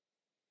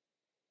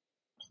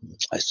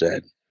 I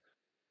said,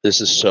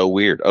 this is so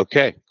weird.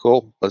 Okay,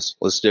 cool.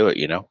 Let's do it,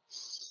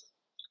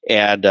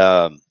 And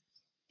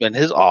in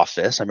his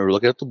office, I remember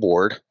looking at the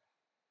board,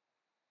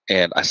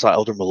 and I saw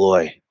Elder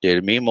Malloy.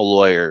 Dude, me and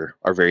Malloy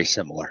are very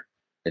similar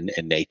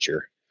in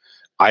nature.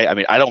 I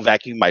mean, I don't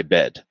vacuum my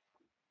bed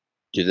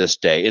to this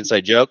day.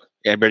 Inside joke.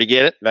 Anybody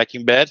get it?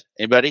 Vacuum bed?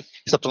 Anybody?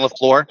 Slept on the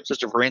floor.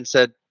 Sister Vriens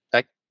said,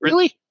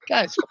 really?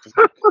 Guys,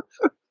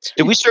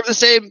 did we serve the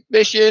same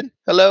mission?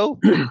 Hello?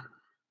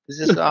 Is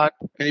this on?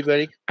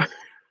 Anybody?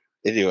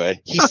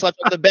 Anyway, he slept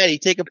on the bed.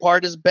 He'd take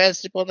apart his bed,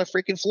 sleep on the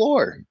freaking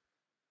floor.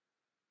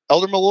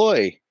 Elder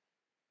Malloy.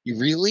 You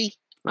really?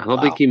 I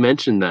don't think he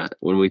mentioned that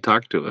when we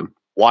talked to him.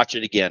 Watch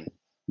it again.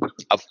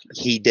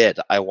 He did.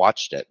 I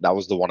watched it. That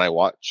was the one I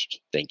watched.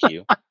 Thank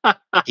you.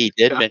 He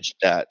did mention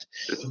that.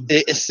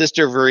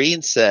 Sister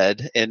Vriens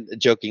said, and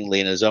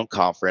jokingly in his own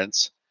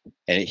conference,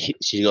 and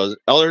she goes,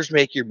 elders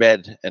make your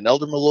bed, and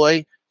Elder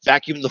Malloy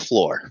vacuum the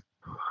floor.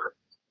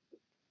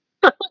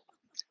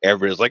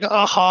 Everybody's like,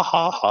 ha ha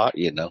ha,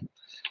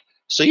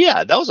 So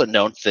yeah, that was a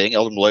known thing.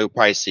 Elder Malloy will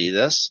probably see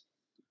this.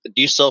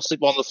 Do you still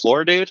sleep on the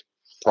floor, dude?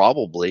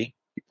 Probably.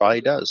 He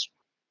probably does.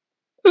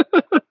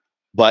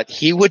 But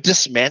he would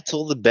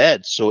dismantle the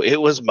bed, so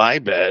it was my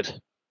bed.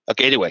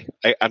 Okay, anyway,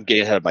 I'm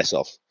getting ahead of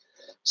myself.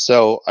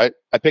 So I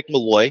picked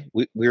Malloy.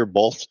 We were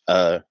both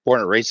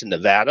born and raised in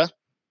Nevada.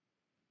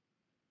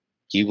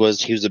 He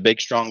was a big,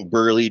 strong,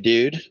 burly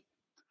dude,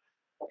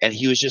 and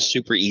he was just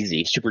super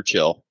easy, super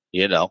chill.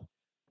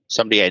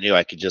 Somebody I knew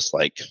I could just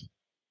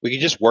we could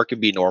just work and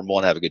be normal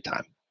and have a good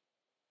time.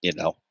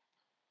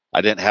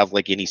 I didn't have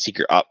any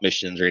secret op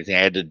missions or anything I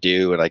had to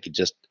do, and I could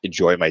just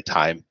enjoy my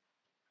time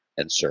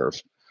and serve.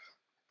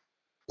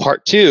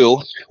 Part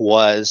 2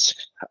 was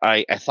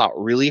I thought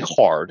really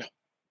hard.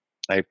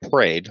 I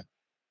prayed,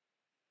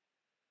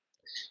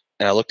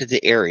 and I looked at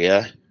the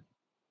area,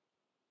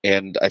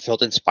 and I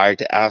felt inspired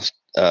to ask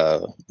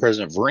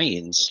President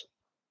Vriens,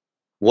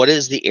 what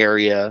is the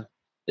area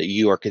that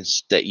you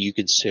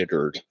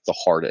considered the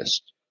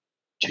hardest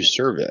to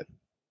serve in?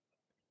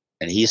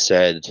 And he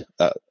said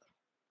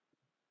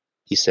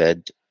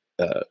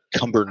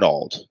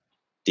Cumbernauld,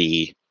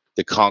 the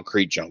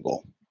concrete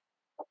jungle.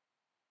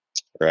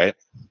 Right?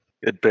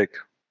 Good pick.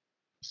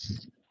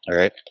 All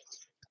right.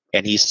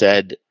 And he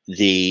said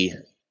the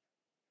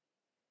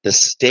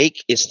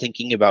stake is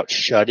thinking about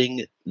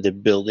shutting the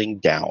building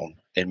down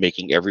and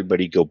making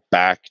everybody go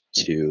back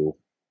to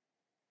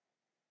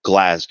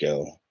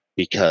Glasgow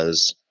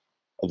because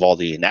of all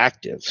the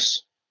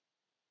inactives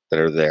that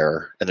are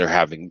there, and they're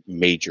having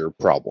major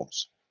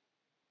problems.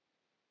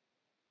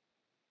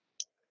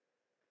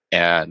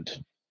 And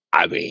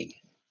I mean,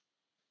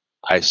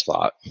 I just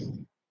thought,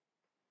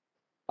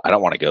 I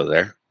don't want to go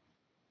there.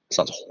 It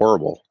sounds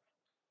horrible.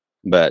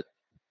 But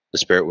the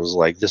Spirit was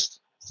like, this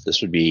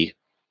is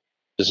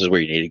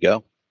where you need to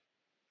go.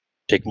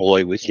 Take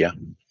Malloy with you.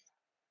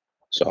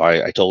 So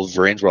I told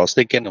Vriens what I was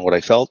thinking and what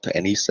I felt,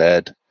 and he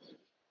said,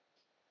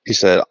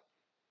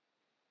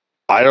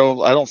 I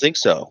don't think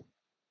so.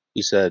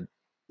 He said,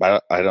 I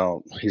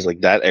don't. He's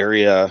like, that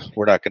area,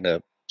 we're not going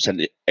to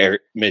send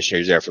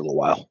missionaries there for a little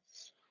while.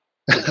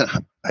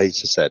 I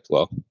just said,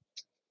 well,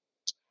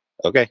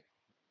 okay,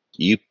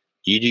 you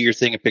do your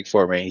thing and pick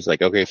for me. He's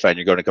like, okay, fine,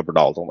 you're going to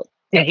Cumbernauld. I'm like,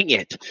 dang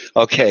it.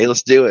 Okay,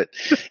 let's do it.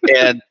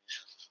 And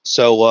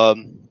so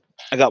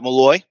I got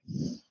Malloy.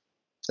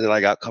 And then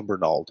I got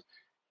Cumbernauld.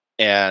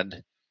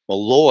 And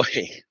Malloy,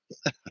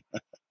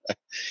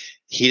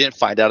 he didn't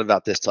find out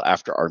about this till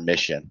after our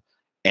mission.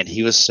 And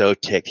he was so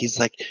ticked. He's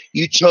like,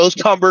 "You chose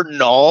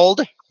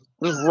Cumbernauld?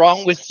 What's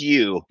wrong with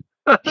you?"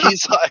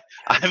 He's like,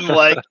 I'm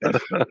like,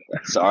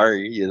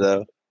 sorry, you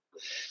know.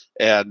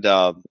 And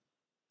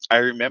I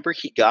remember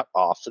he got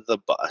off of the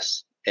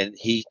bus and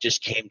he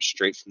just came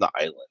straight from the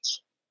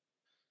islands.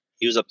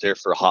 He was up there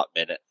for a hot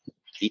minute.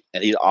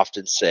 And he'd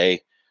often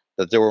say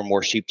that there were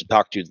more sheep to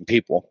talk to than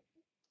people.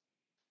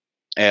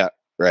 And,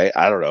 right?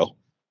 I don't know.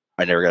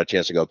 I never got a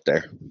chance to go up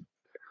there.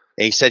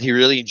 And he said he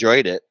really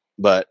enjoyed it,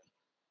 but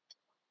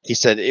he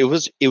said it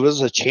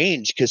was a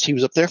change because he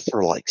was up there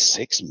for like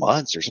 6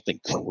 months or something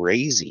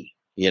crazy,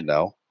 you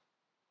know.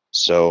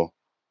 So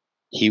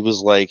he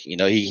was like, you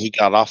know, he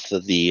got off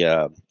of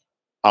the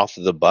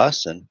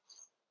bus and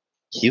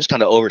he was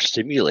kind of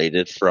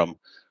overstimulated from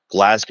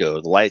Glasgow,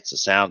 the lights, the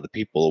sound, the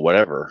people, or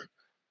whatever.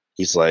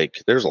 He's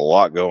like, there's a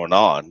lot going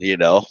on, you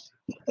know.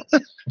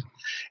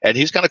 And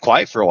he was kind of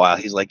quiet for a while.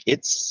 He's like,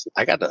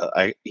 I gotta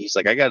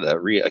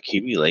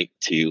reaccumulate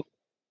to,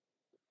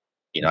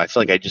 you know, I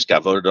feel like I just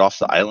got voted off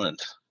the island.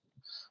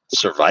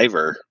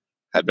 Survivor.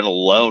 I've been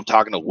alone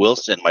talking to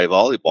Wilson, my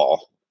volleyball,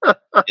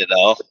 you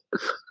know.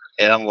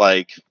 And I'm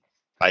like,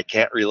 I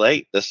can't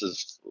relate. This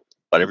is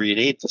whatever you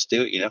need. Let's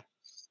do it, you know.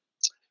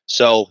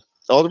 So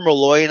Elder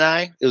Malloy and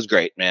I, it was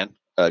great, man.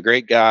 A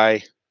great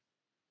guy.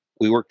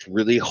 We worked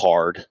really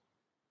hard.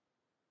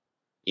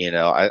 You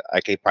know,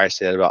 I can probably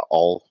say that about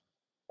all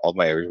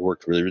my areas.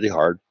 Worked really, really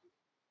hard.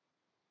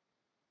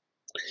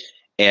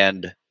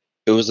 And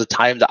it was a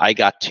time that I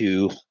got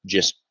to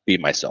just be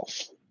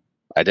myself.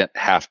 I didn't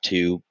have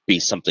to be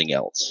something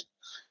else.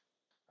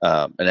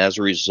 And as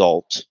a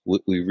result,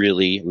 we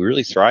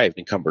really thrived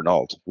in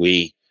Cumbernauld.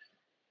 We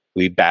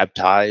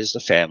baptized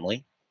a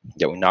family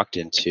that we knocked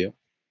into,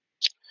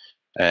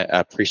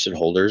 a priesthood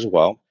holder as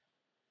well,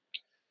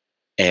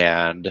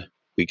 and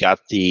we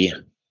got the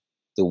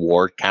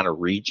ward kind of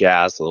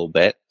rejazzed a little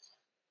bit.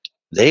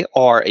 They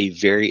are a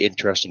very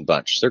interesting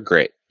bunch. They're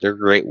great. They're a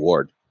great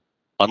ward,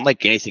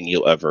 unlike anything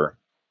you'll ever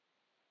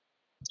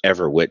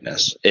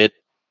witness. It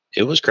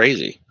was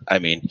crazy. I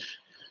mean,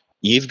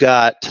 you've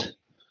got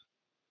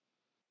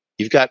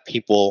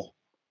people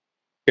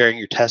sharing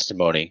your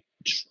testimony,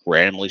 just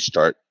randomly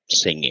start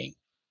singing.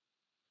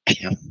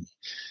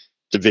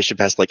 The bishop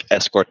has to like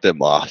escort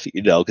them off,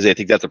 you know, because they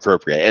think that's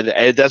appropriate,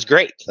 and that's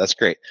great. That's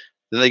great.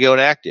 Then they go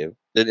inactive.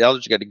 Then the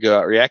elders got to go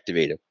out,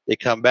 reactivate them. They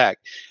come back.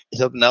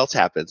 Something else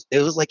happens. It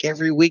was like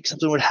every week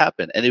something would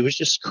happen, and it was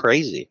just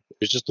crazy. It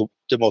was just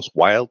the most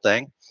wild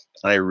thing,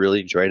 and I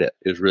really enjoyed it.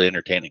 It was really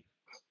entertaining.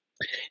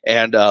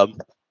 And so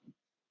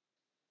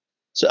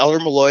Elder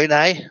Malloy and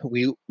I,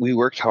 we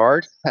worked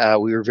hard.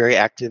 We were very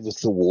active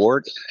with the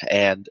ward,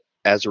 and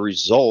as a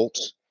result,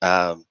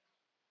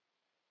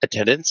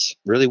 attendance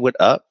really went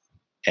up,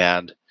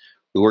 and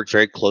we worked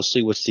very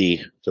closely with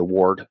the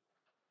ward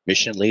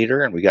mission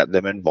leader, and we got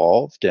them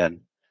involved,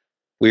 and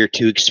we were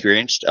two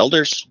experienced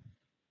elders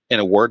in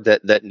a ward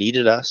that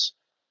needed us,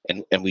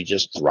 and we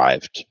just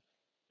thrived.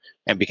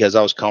 And because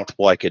I was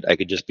comfortable, I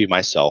could just be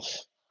myself,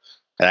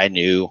 and I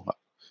knew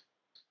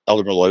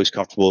Elder Malloy was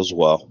comfortable as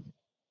well.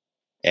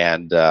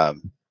 And I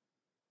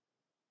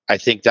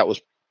think that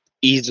was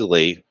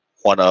easily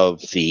one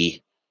of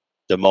the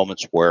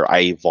moments where I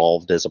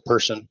evolved as a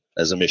person,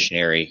 as a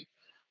missionary,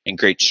 in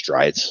great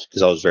strides,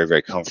 because I was very,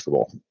 very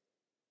comfortable.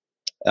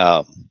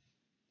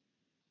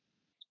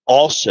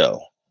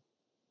 Also,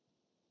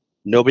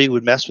 nobody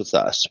would mess with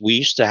us. We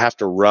used to have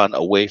to run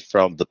away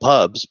from the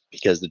pubs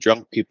because the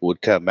drunk people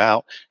would come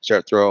out,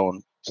 start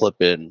throwing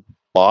flipping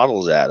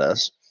bottles at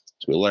us.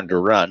 So we learned to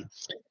run.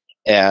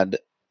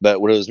 But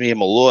when it was me and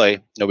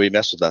Malloy, nobody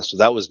messed with us. So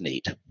that was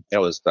neat. That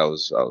was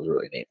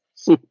really neat.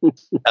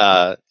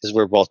 Because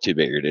we're both two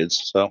bigger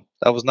dudes. So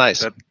that was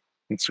nice.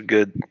 It's a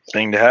good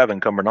thing to have in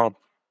Cumbernauld.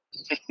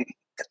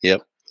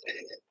 Yep.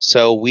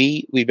 So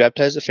we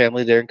baptized a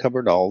family there in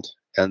Cumbernauld,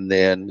 and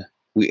then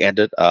we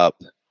ended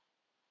up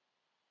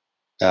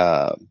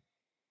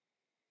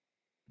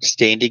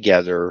staying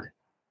together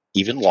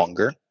even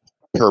longer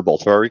per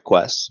both of our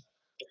requests.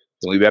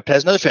 Then we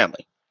baptized another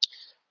family.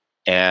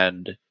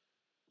 And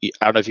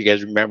I don't know if you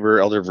guys remember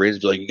Elder Vriens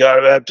be like, you got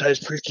to baptize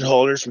priesthood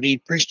holders. We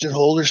need priesthood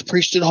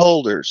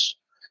holders.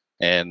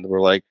 And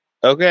we're like,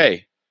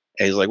 okay.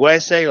 And he's like, what I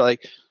say? You're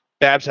like,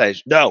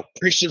 baptize. No,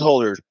 priesthood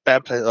holders.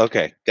 Baptize.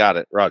 Okay, got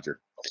it. Roger.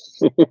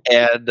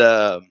 And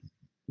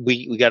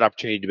we got an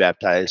opportunity to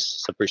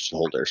baptize some priesthood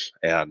holders.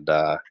 And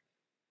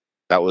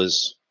that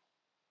was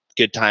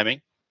good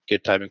timing.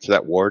 Good timing for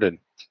that ward. And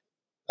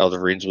Elder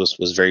Vriens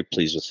was very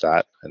pleased with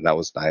that. And that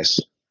was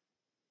nice.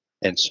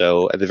 And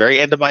so at the very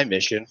end of my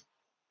mission,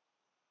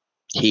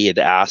 he had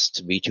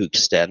asked me to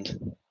extend.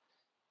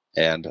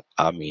 And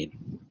I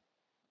mean,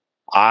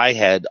 I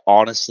had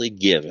honestly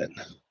given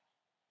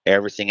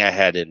everything I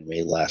had in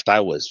me left.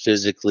 I was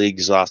physically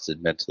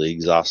exhausted, mentally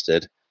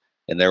exhausted,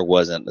 and there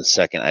wasn't a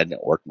second I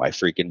didn't work my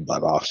freaking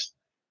butt off.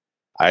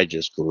 I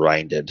just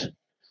grinded.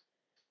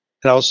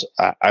 And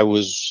I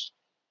was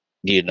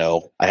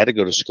I had to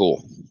go to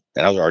school,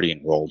 and I was already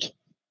enrolled.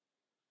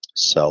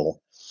 So,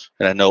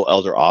 and I know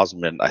Elder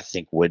Osmond, I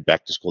think, went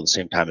back to school at the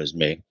same time as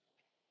me.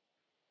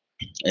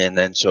 And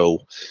then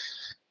so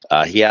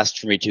he asked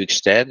for me to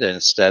extend, and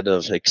instead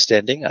of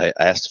extending, I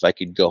asked if I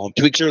could go home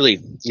 2 weeks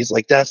early. He's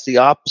like, that's the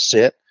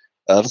opposite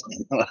of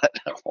what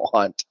I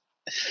want.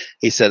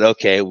 He said,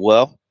 okay,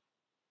 well,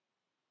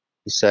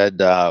 he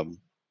said,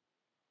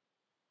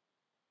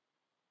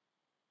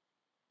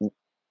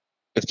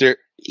 if there,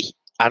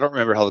 I don't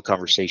remember how the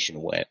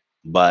conversation went,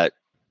 but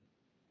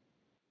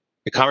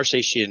the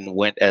conversation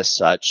went as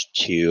such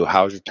to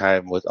how was your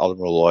time with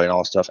Alderman Malloy and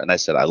all that stuff. And I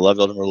said, I love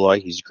Alderman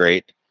Malloy. He's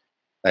great.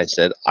 I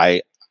said,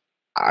 I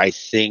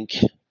think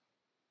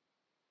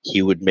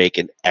he would make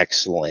an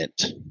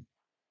excellent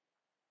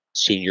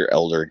senior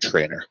elder and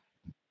trainer.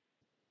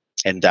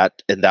 And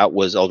that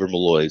was Elder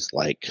Malloy's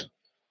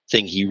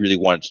thing he really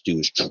wanted to do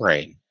was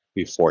train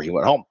before he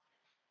went home.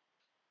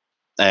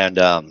 And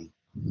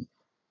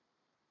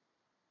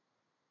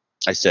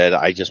I said,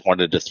 I just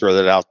wanted to throw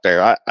that out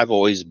there. I've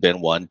always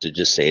been one to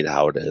just say it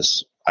how it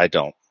is. I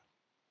don't,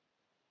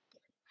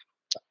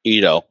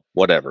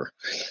 whatever.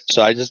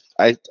 So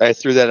I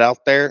threw that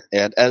out there.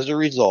 And as a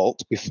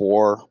result,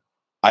 before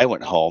I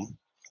went home,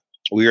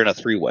 we were in a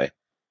 3-way.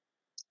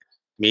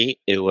 Me,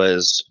 it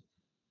was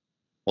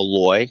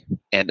Malloy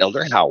and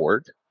Elder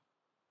Howard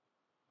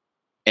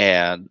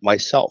and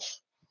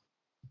myself.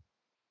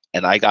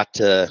 And I got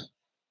to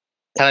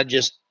kind of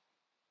just,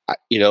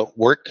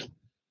 work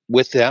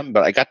with them,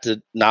 but I got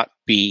to not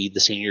be the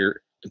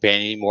senior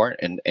companion anymore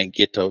and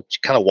get to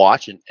kind of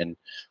watch and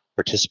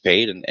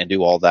participate and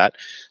do all that.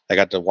 I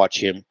got to watch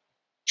him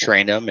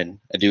train them and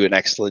do an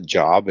excellent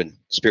job, and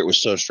Spirit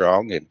was so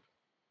strong, and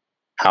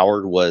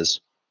Howard was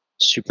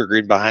super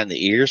green behind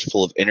the ears,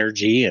 full of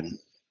energy and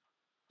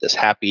this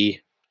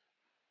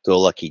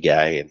happy-go-lucky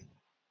guy,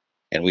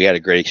 and we had a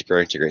great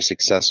experience, a great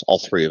success, all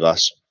three of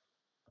us.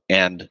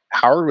 And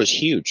Howard was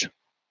huge. I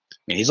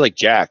mean, he's like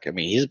Jack. I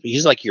mean,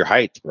 he's like your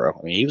height, bro.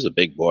 I mean, he was a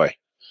big boy.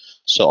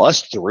 So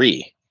us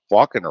three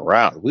walking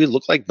around, we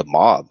looked like the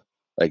mob,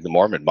 like the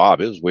Mormon mob.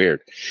 It was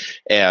weird,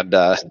 and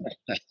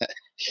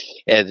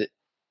and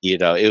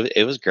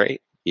it was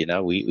great.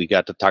 We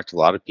got to talk to a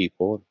lot of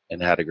people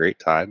and had a great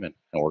time and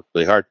worked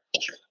really hard.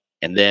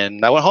 And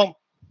then I went home,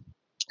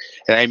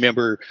 and I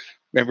remember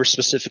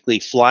specifically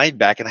flying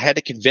back, and I had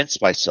to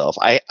convince myself.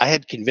 I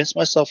had convinced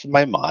myself in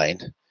my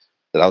mind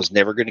that I was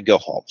never going to go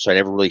home. So I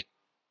didn't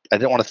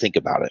want to think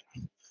about it.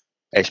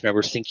 I just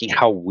remember thinking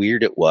how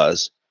weird it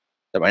was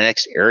that my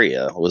next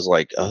area was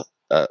like a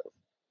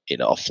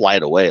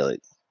flight away.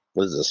 Like,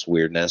 what is this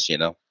weirdness?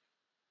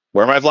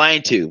 Where am I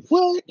flying to?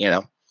 What?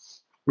 And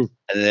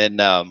then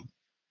I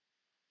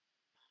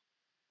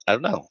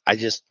don't know. I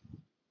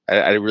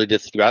really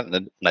did think about it, and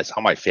then when I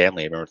saw my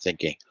family, I remember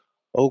thinking,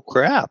 "Oh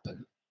crap!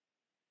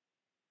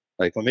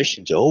 Like my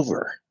mission's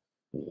over.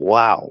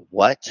 Wow,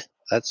 what?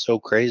 That's so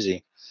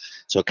crazy."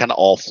 So it kind of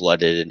all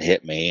flooded and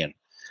hit me, and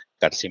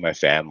got to see my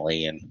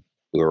family, and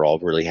we were all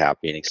really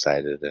happy and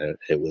excited, and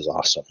it was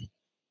awesome.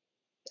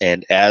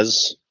 And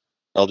as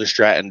Elder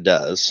Stratton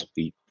does,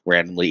 he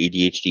randomly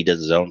ADHD does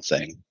his own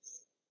thing.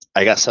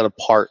 I got set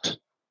apart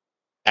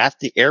at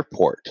the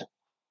airport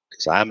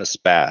because I'm a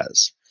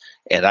spaz,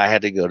 and I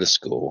had to go to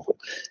school.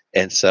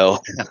 And so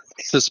I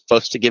was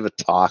supposed to give a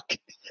talk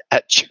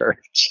at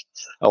church,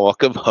 a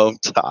welcome home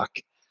talk,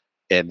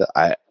 and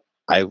I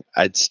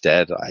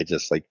instead I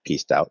just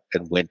peaced out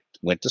and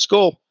went to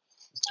school.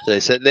 So they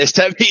sent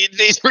me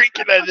these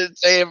freaking I didn't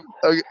say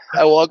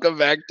a welcome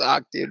back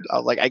talk, dude. I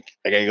was like, I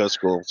gotta go to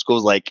school.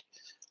 School's like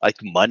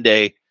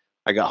Monday.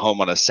 I got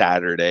home on a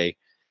Saturday.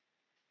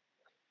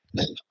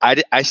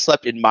 I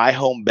slept in my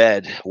home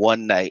bed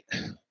one night,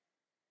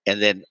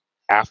 and then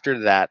after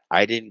that,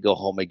 I didn't go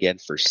home again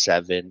for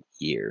 7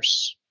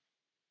 years.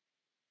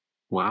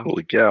 Wow.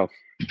 Holy cow.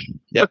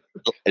 Yep.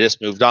 I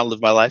just moved on,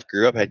 lived my life,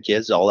 grew up, had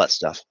kids, all that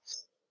stuff.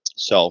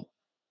 So,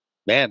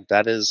 man,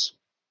 that's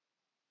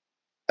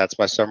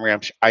my summary.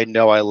 I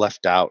know I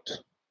left out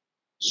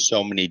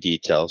so many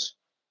details.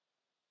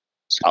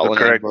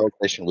 Scotland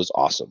Mission was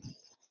awesome.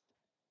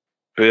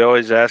 We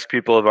always ask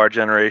people of our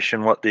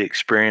generation what the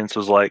experience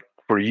was like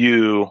for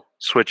you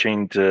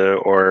switching to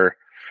or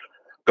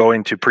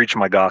going to preach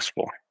my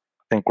gospel.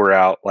 I think we're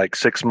out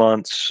 6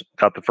 months,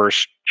 got the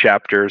first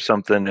chapter or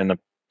something in a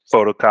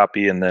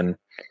photocopy, and then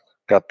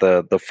got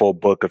the full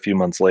book a few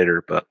months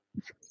later. But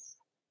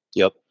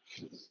yep,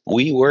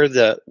 we were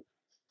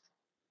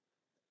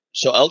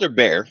so Elder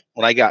Bear,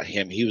 when I got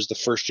him, he was the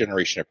first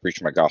generation to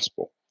preach my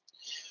gospel,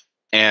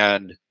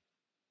 and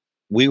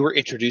we were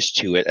introduced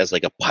to it as a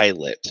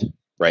pilot,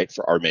 right,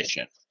 for our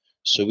mission.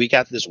 So we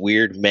got this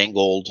weird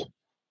mangled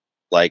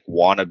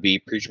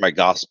wannabe preach my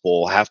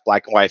gospel, half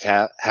black and white,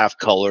 half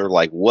color.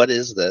 What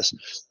is this?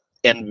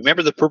 And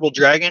remember the purple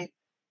dragon?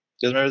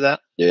 You guys remember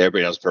that? Yeah,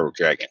 everybody knows purple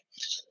dragon.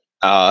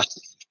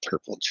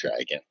 Purple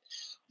dragon,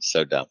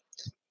 so dumb.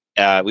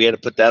 We had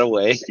to put that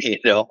away,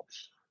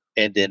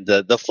 And then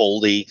the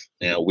foldy,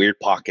 weird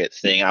pocket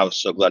thing. I was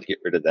so glad to get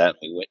rid of that.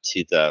 We went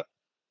to the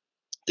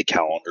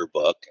calendar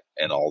book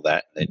and all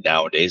that. And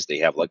nowadays they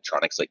have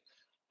electronics like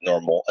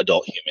normal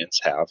adult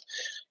humans have.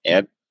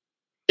 And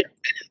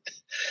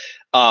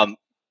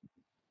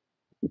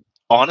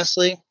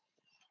honestly,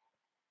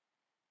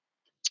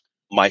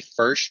 my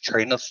first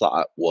train of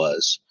thought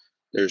was,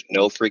 there's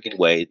no freaking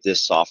way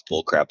this soft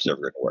bull crap's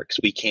ever going to work.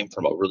 Because we came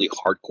from a really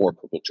hardcore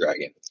purple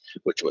dragon,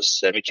 which was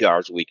 72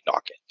 hours a week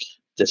knocking.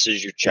 This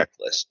is your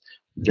checklist.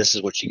 This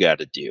is what you got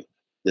to do.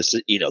 This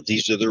is,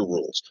 these are the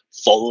rules.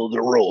 Follow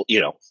the rule.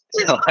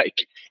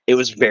 Like, it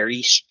was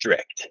very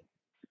strict.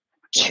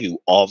 To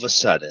all of a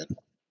sudden,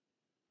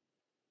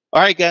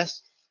 all right,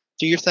 guys,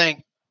 do your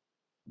thing.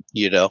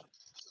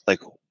 Like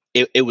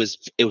it was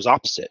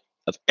opposite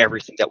of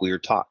everything that we were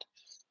taught.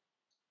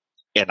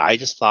 And I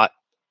just thought,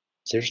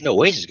 there's no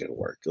way this is going to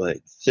work.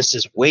 Like, this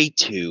is way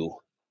too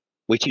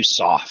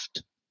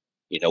soft.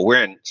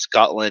 We're in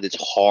Scotland.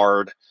 It's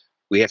hard.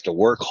 We have to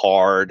work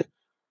hard.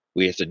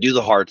 We have to do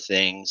the hard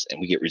things, and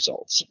we get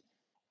results.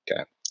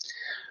 Okay.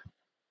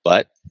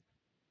 But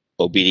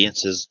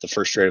obedience is the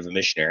first trait of a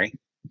missionary.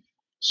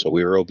 So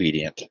we were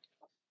obedient.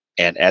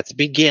 And at the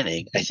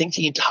beginning, I think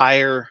the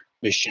entire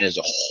mission as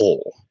a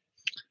whole,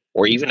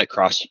 or even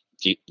across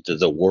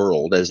the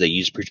world as they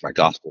used to preach my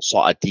gospel,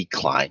 saw a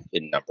decline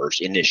in numbers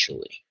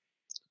initially.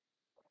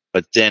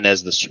 But then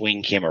as the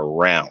swing came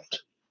around,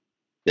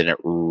 then it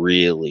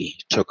really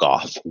took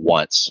off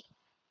once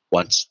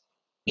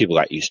people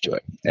got used to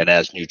it. And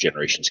as new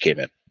generations came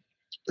in.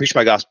 Preach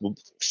My Gospel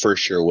for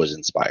sure was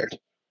inspired.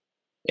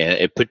 And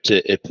it put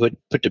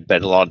to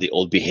bed a lot of the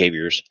old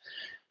behaviors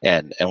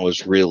and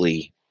was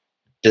really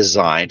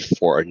designed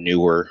for a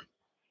newer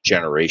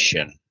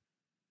generation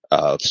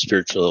of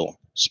spiritually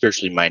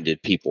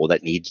minded people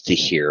that needed to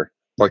hear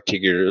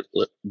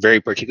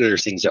very particular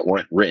things that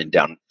weren't written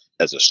down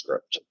as a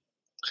script.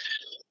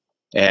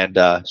 And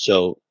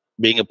so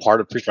being a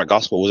part of Preach My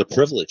Gospel was a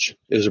privilege.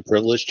 It was a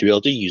privilege to be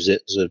able to use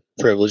it. It was a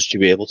privilege to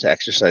be able to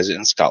exercise it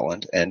in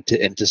Scotland and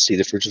to see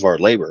the fruits of our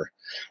labor,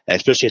 and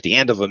especially at the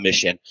end of a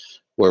mission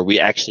where we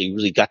actually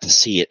really got to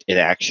see it in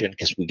action,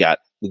 because we got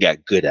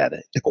good at it.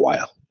 It took a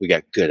while. We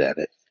got good at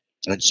it.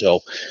 And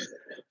so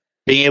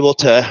being able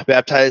to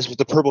baptize with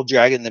the Purple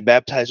Dragon, then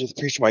baptize with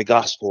Preach My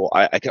Gospel,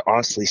 I can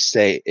honestly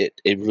say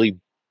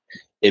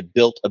it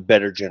built a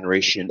better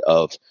generation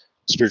of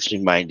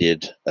spiritually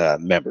minded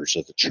members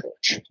of the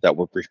church that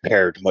were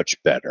prepared much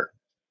better.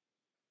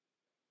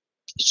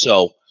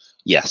 So,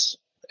 yes,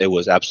 it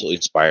was absolutely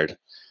inspired.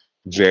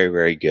 Very,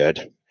 very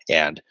good.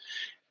 And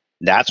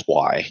that's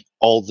why,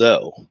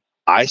 although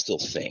I still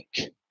think,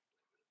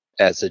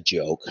 as a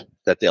joke,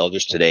 that the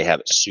elders today have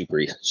it super,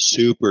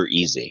 super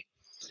easy,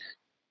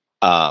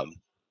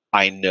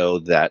 I know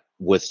that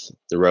with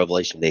the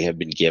revelation they have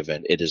been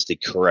given, it is the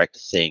correct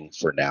thing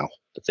for now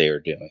that they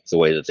are doing, the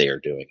way that they are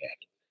doing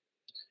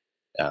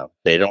it.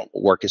 They don't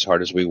work as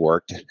hard as we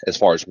worked as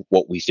far as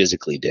what we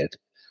physically did,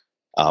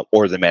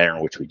 or the manner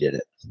in which we did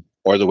it,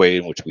 or the way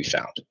in which we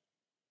found,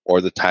 or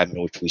the time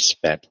in which we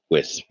spent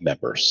with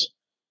members.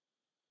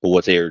 But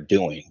what they are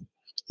doing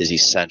is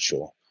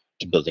essential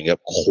to building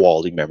up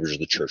quality members of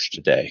the church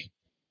today.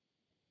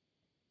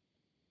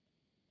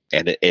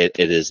 And it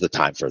is the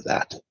time for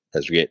that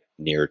as we get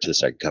nearer to the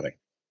second coming.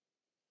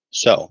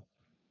 So,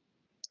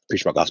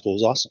 Preach My Gospel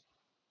was awesome.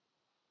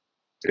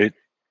 Great.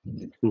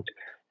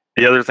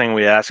 The other thing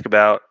we ask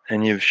about,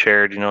 and you've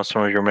shared,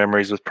 some of your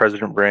memories with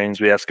President Vriens,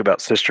 we ask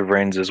about Sister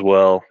Vriens as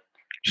well.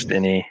 Just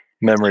any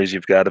memories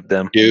you've got of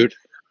them. Dude,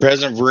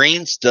 President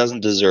Vriens doesn't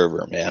deserve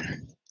her,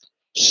 man.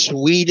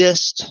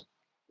 Sweetest,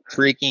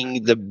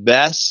 freaking the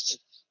best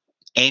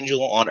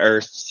angel on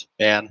earth,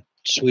 man.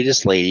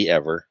 Sweetest lady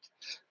ever.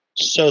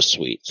 So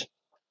sweet.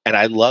 And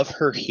I love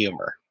her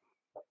humor.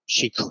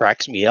 She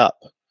cracks me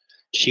up.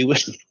 She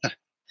wasn't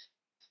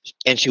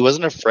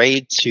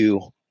afraid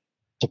to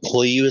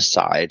pull you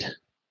aside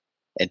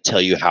and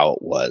tell you how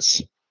it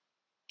was.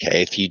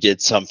 Okay, if you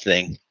did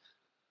something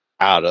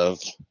out of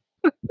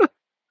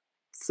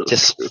So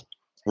just true.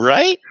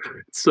 right?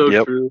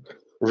 So true.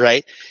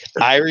 Right.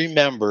 I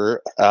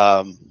remember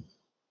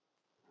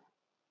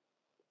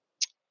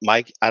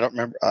Mike, I don't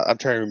remember, I'm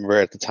trying to remember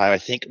at the time. I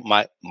think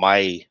my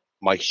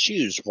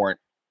shoes weren't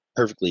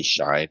perfectly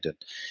shined and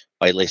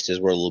my laces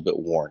were a little bit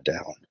worn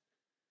down.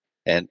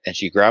 And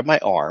she grabbed my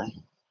arm,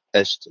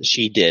 as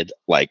she did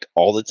like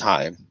all the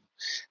time.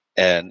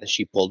 And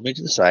she pulled me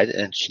to the side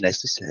and she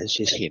nicely said,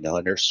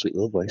 in her sweet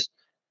little voice,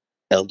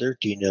 "Elder,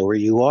 do you know where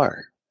you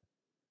are?"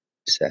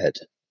 I said,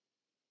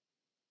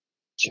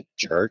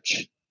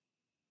 "Church."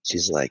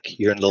 She's like,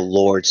 "You're in the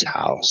Lord's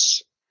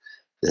house.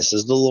 This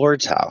is the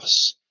Lord's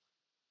house.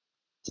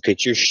 Look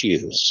at your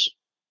shoes.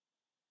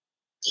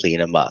 Clean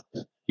them up.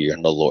 You're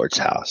in the Lord's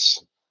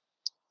house."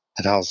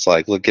 And I was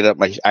like, looking at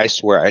I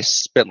swear, I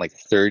spent like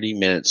 30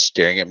 minutes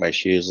staring at my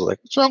shoes, like,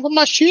 what's wrong with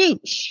my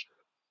shoes?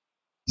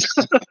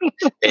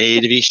 They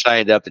needed to be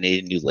shined up and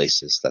needed new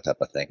laces, that type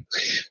of thing.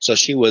 So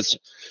she was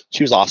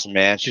awesome,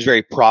 man. She was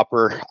very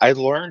proper. I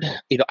learned,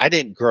 I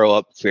didn't grow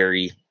up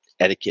very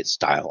etiquette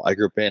style. I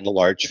grew up in a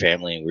large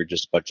family and we were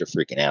just a bunch of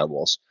freaking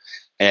animals.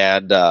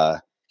 And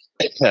I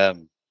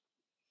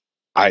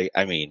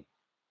mean,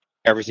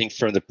 everything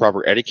from the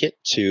proper etiquette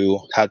to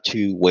how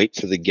to wait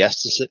for the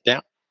guests to sit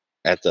down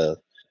at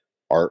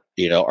our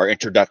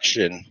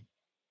introduction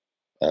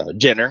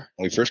dinner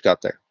when we first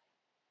got there,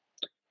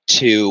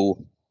 to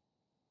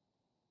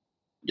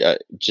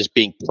just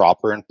being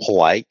proper and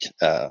polite,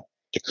 the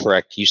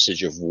correct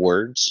usage of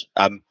words.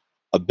 I'm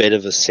a bit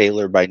of a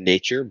sailor by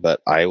nature,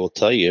 but I will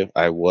tell you,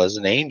 I was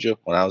an angel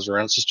when I was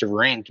around Sister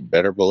Vriens. You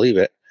better believe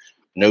it.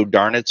 No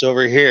darnets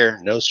over here,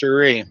 no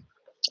siree.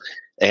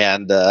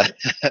 And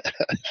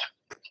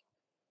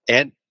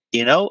and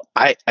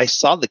I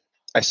saw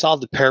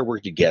the pair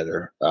work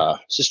together,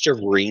 Sister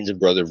Vriens and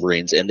Brother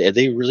Vriens, and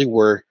they really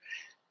were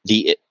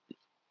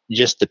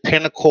just the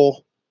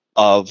pinnacle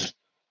of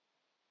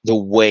the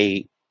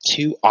way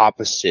two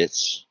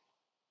opposites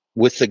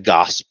with the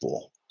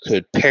gospel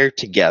could pair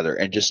together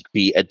and just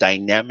be a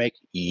dynamic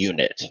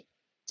unit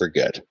for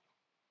good.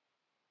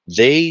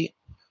 They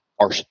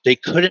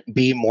couldn't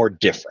be more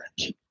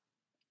different,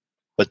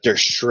 but their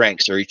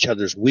strengths are each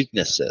other's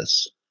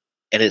weaknesses,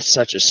 and it's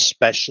such a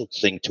special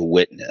thing to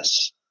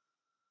witness,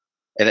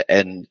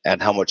 and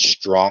how much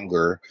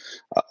stronger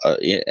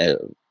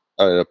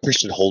a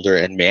priesthood holder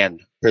and man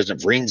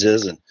President Vriens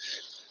is. And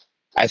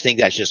I think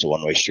that's just a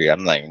one-way street.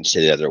 I'm not even going to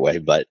say the other way,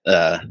 but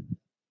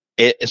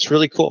it's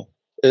really cool.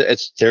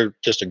 They're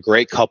just a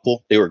great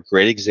couple. They were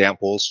great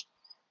examples.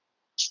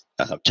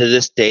 To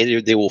this day,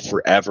 they will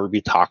forever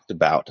be talked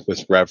about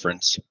with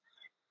reverence,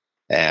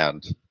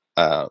 and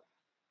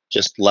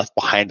just left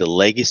behind a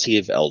legacy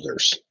of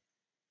elders,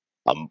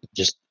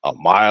 just a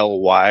mile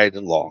wide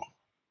and long.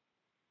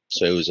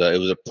 So it was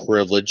a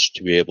privilege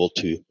to be able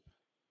to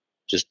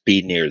just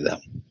be near them.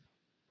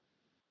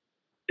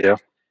 Yeah,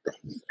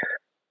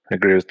 I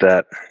agree with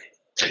that.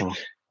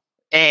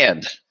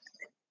 And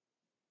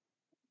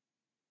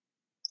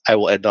I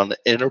will end on an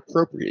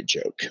inappropriate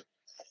joke.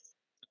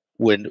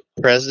 When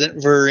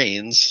President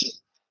Vriens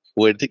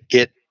I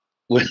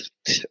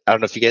don't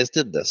know if you guys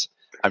did this.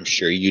 I'm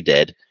sure you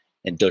did.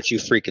 And don't you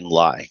freaking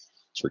lie.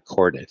 It's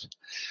recorded.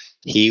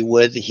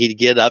 He'd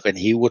get up and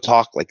he would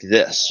talk like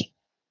this.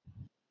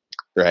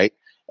 Right?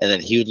 And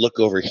then he would look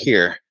over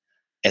here,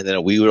 and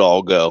then we would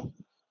all go,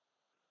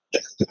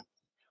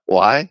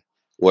 why?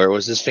 Where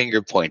was his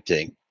finger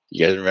pointing?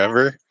 You guys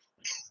remember?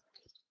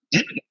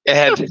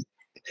 And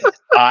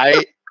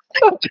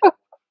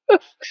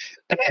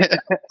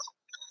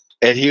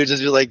and he would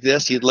just be like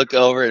this. He'd look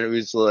over and it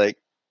was like,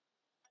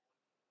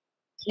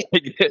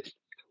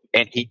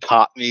 and he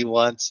caught me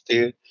once,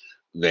 dude.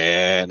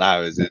 Man, I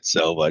was in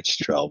so much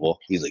trouble.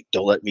 He's like,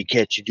 don't let me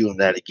catch you doing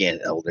that again,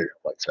 Elder.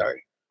 I'm like,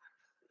 sorry.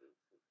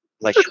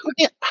 I'm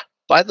like,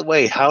 by the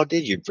way, how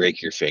did you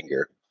break your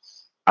finger?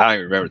 I don't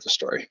even remember the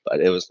story, but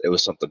it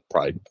was something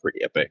probably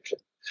pretty epic.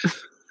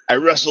 I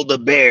wrestled a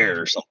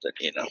bear or something,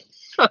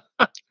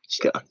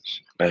 So,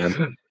 Gosh,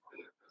 man.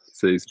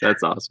 So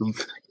that's awesome.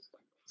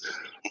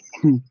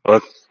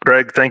 Well,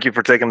 Greg, thank you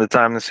for taking the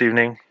time this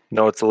evening. I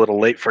know it's a little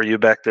late for you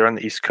back there on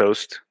the East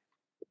Coast,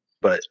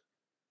 but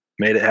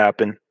made it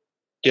happen.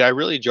 yeah, I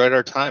really enjoyed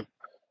our time.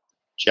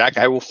 Jack,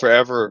 I will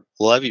forever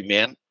love you,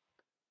 man.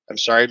 I'm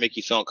sorry to make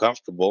you feel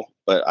uncomfortable,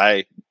 but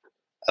I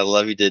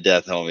love you to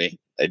death, homie.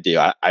 I do.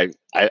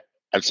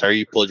 I'm sorry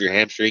you pulled your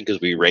hamstring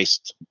because we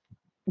raced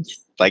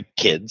like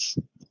kids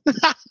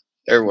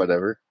or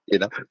whatever,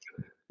 It's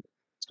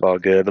all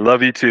good. I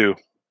love you too.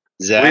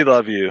 Zach, We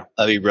love you.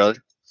 love you, brother.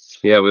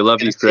 Yeah, we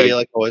love you, See Craig. you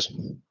like always.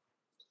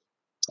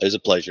 It was a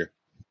pleasure.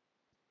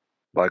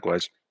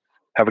 Likewise.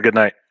 Have a good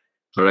night.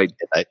 All right.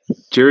 Good night.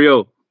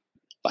 Cheerio.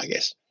 Bye,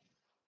 guys.